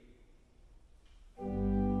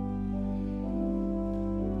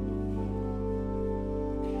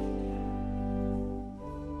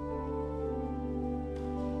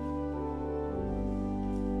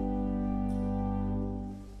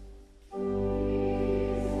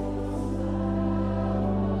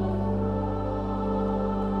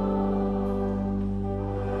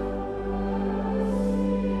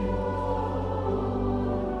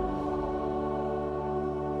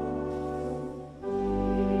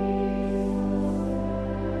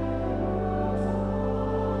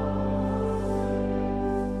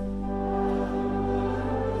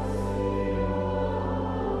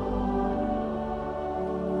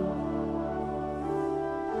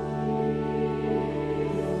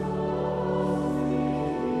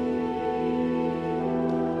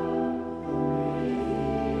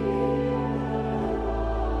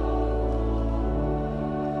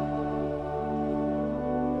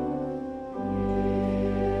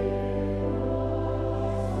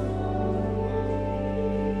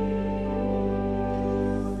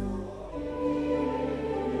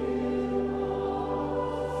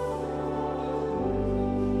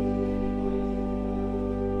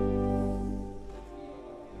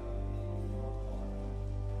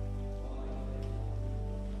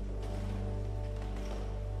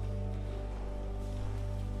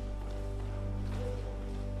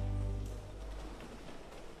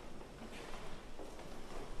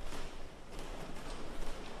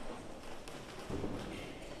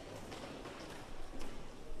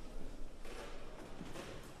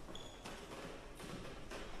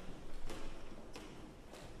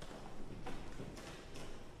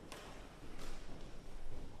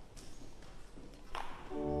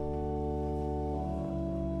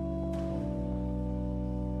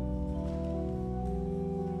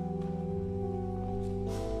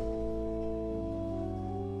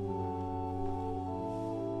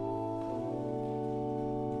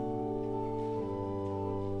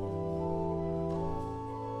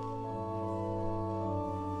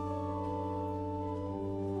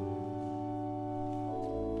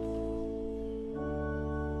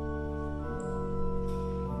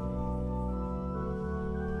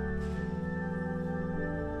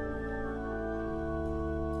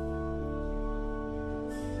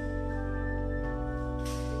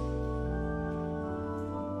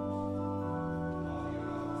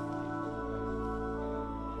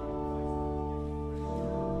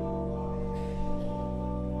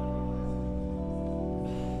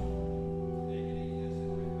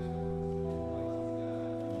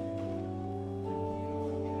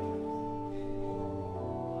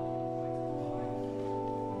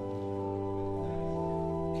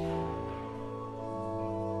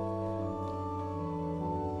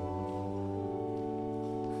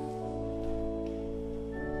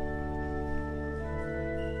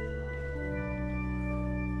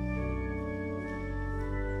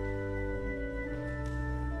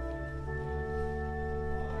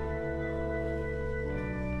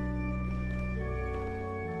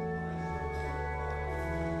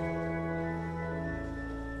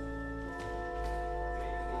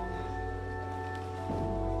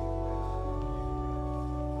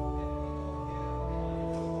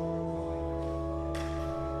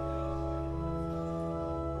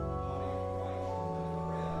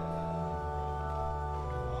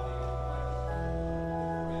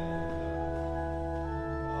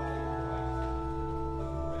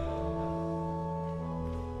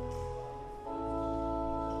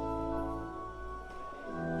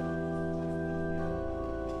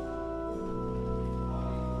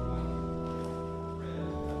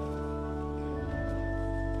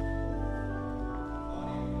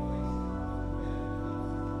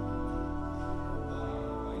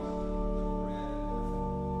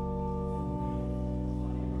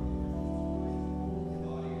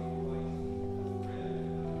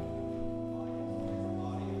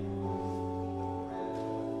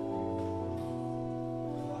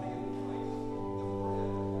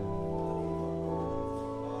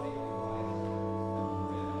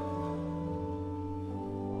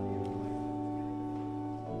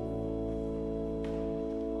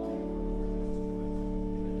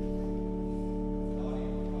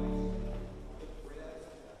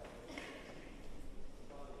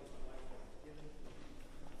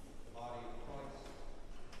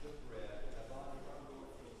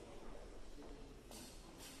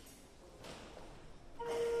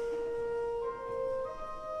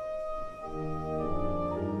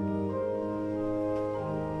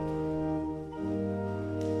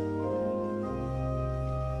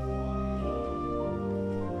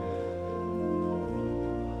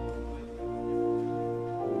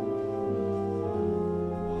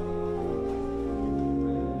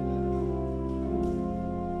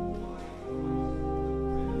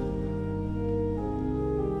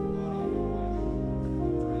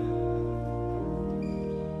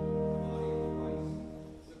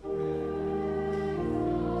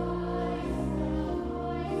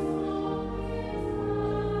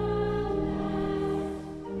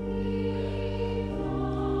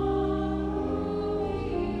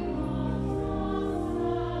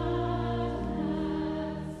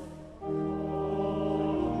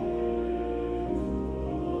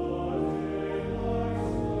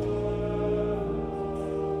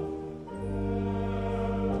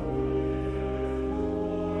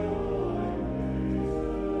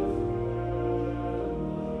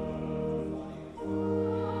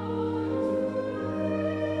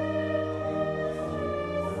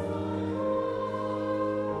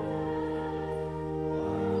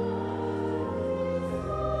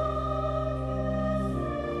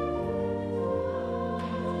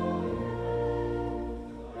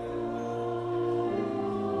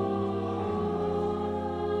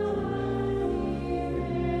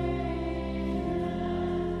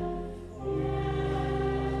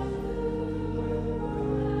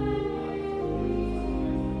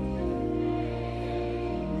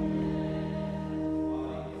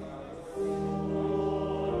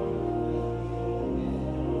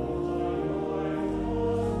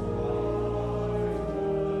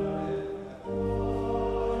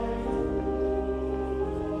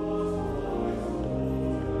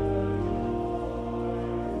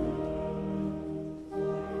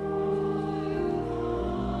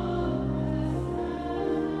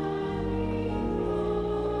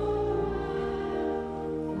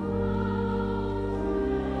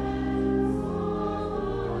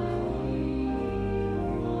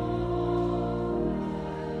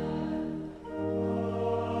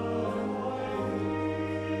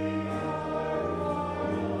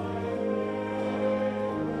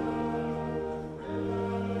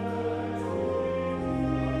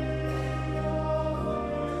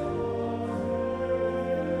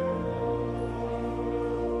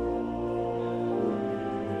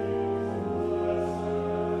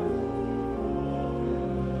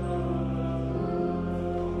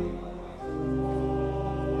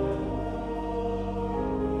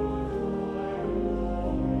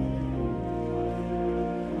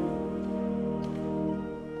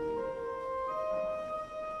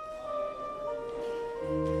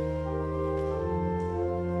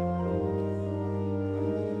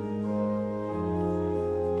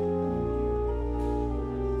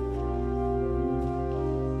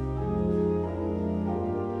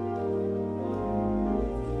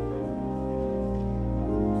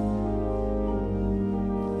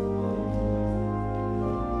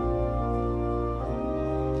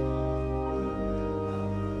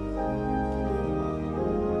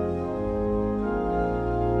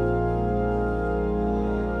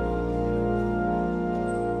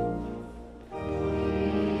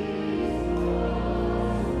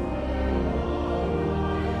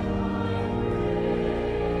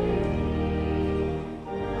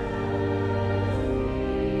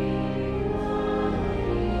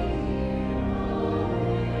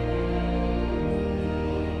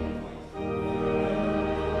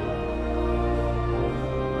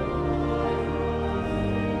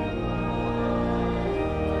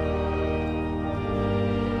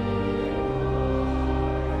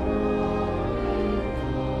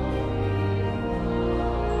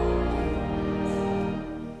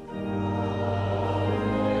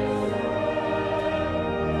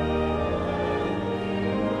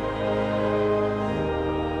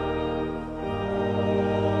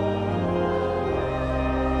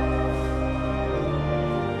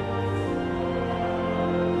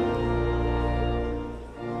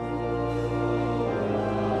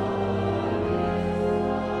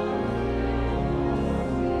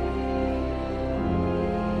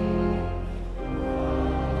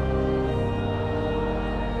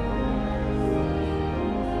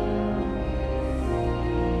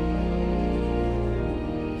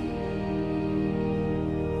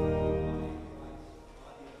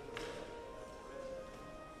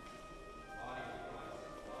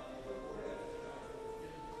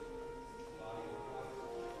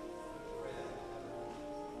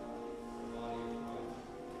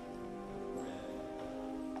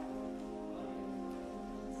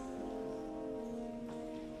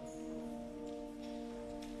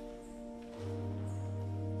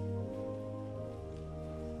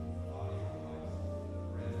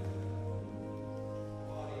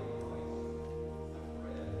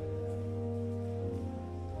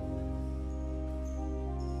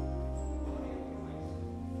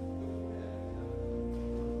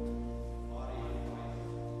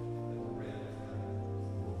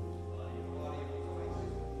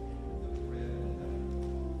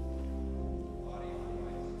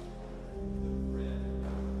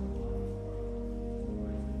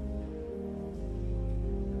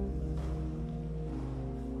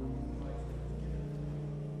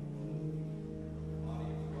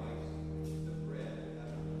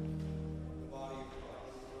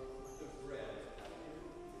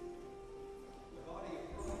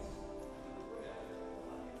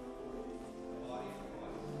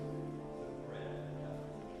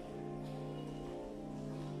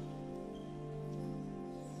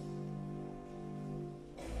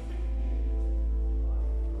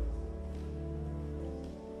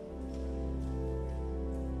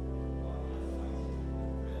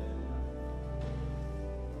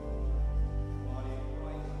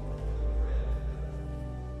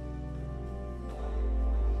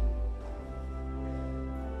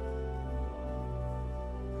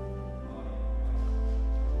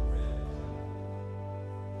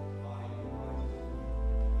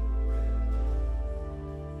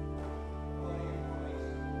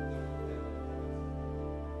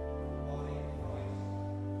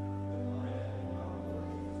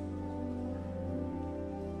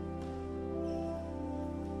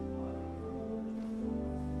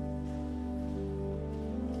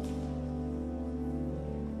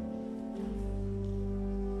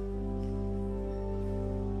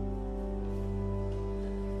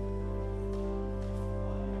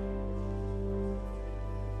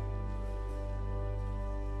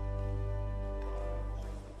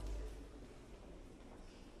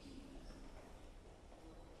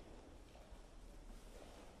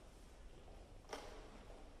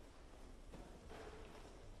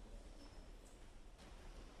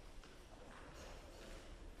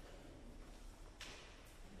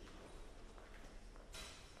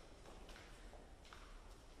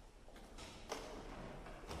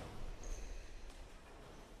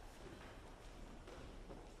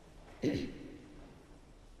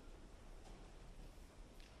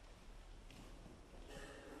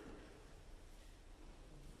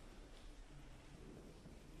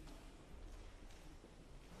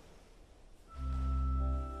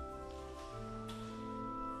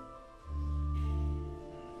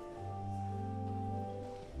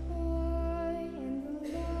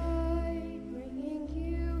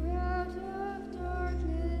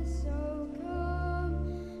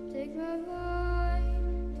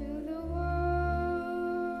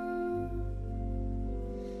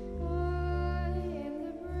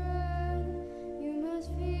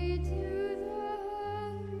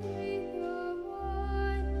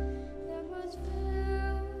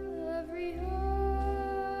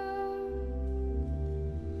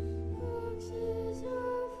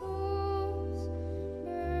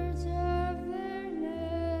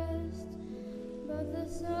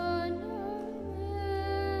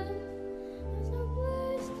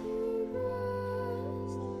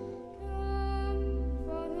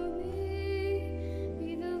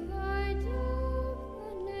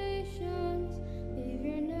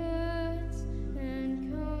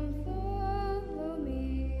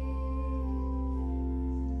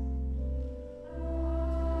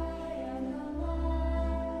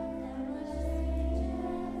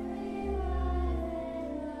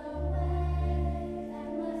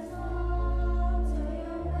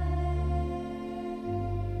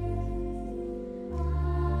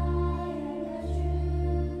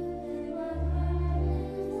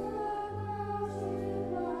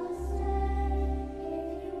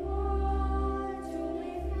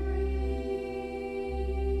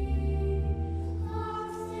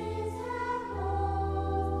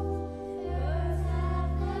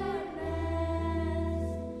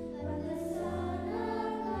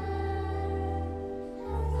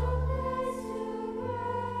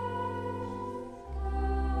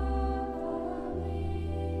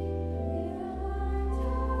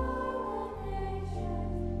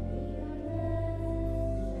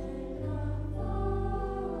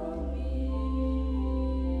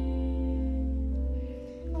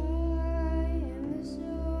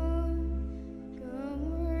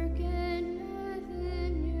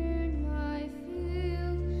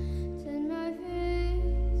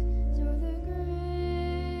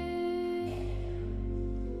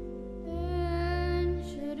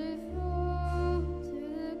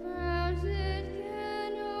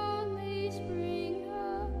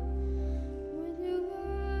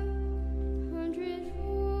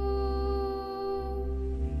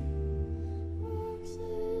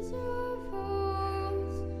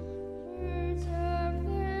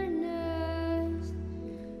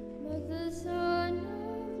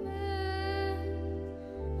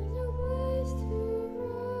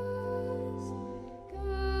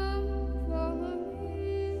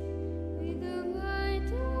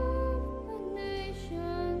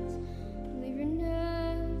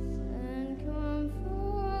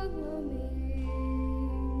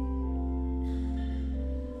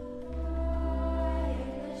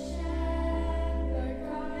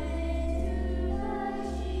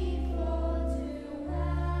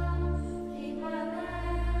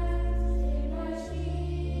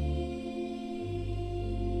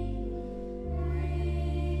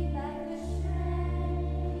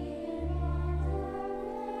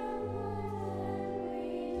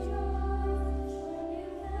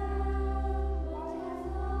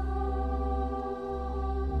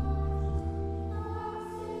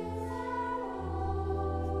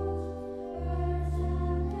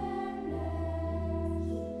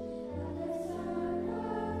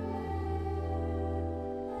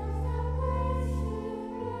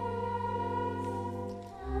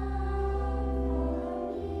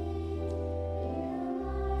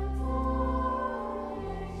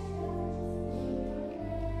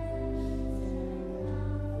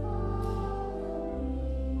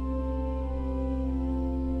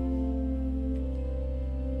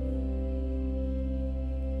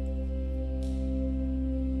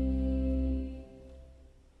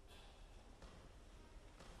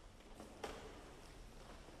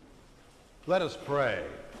 Let us pray.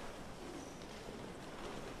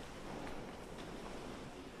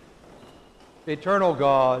 Eternal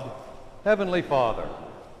God, Heavenly Father,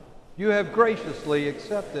 you have graciously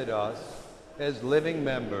accepted us as living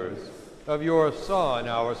members of your Son,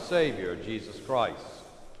 our Savior, Jesus Christ,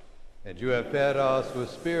 and you have fed us with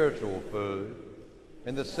spiritual food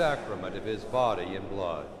in the sacrament of his body and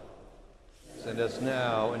blood. Send us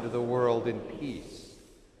now into the world in peace,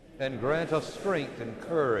 and grant us strength and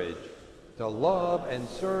courage to love and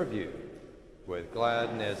serve you with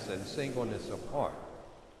gladness and singleness of heart.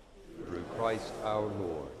 Through Christ our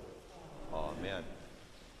Lord. Amen.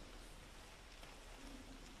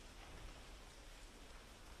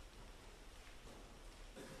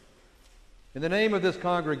 In the name of this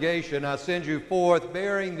congregation, I send you forth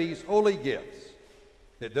bearing these holy gifts,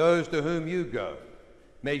 that those to whom you go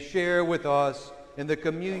may share with us in the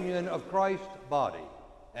communion of Christ's body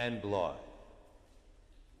and blood.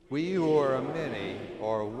 We who are many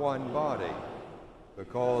are one body,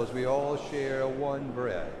 because we all share one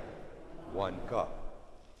bread, one cup.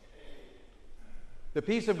 The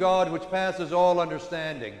peace of God, which passes all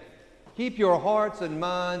understanding, keep your hearts and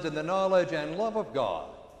minds in the knowledge and love of God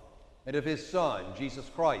and of his Son, Jesus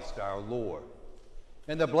Christ our Lord.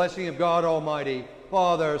 And the blessing of God Almighty,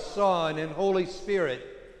 Father, Son, and Holy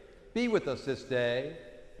Spirit be with us this day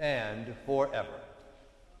and forever.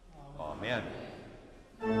 Amen.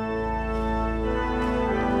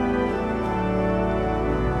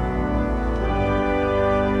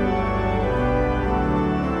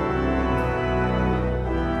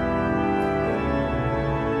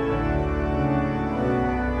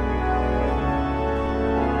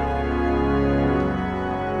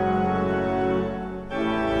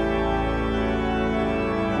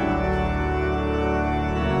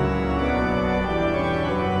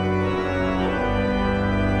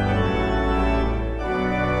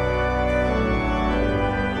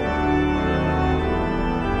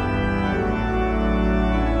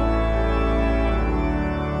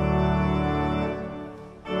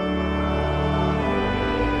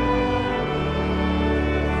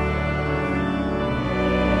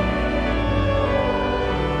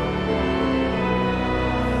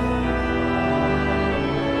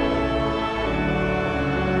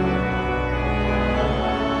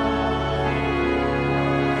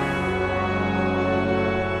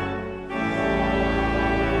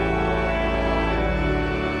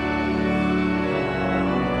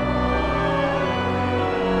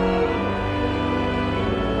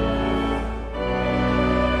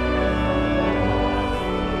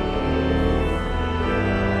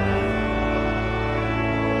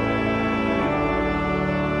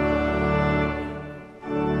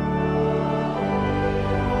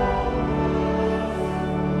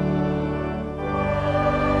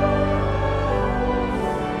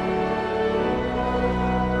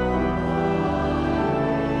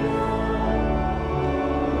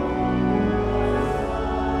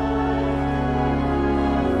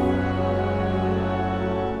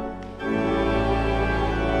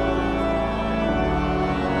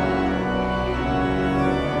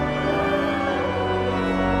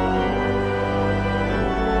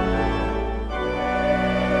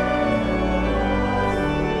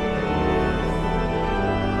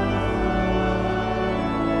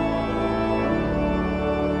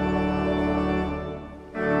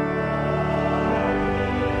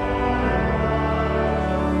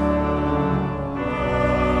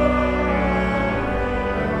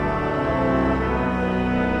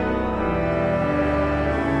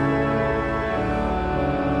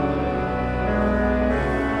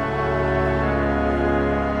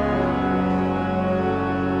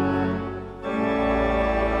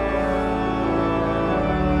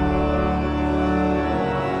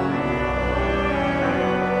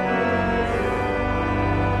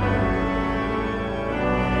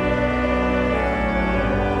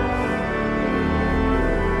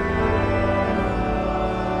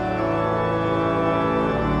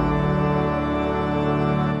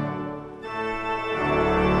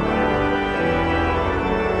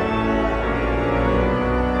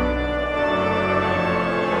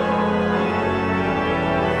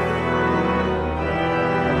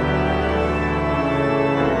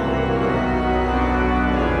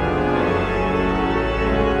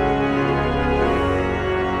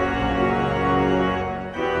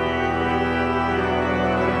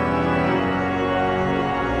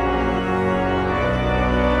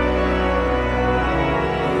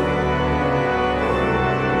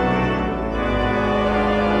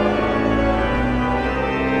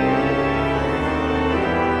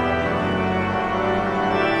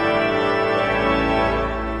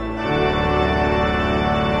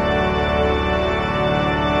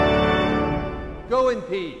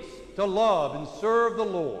 peace, to love and serve the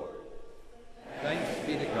Lord. Thanks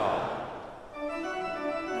be to God.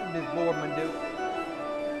 What did Ms. Boardman do?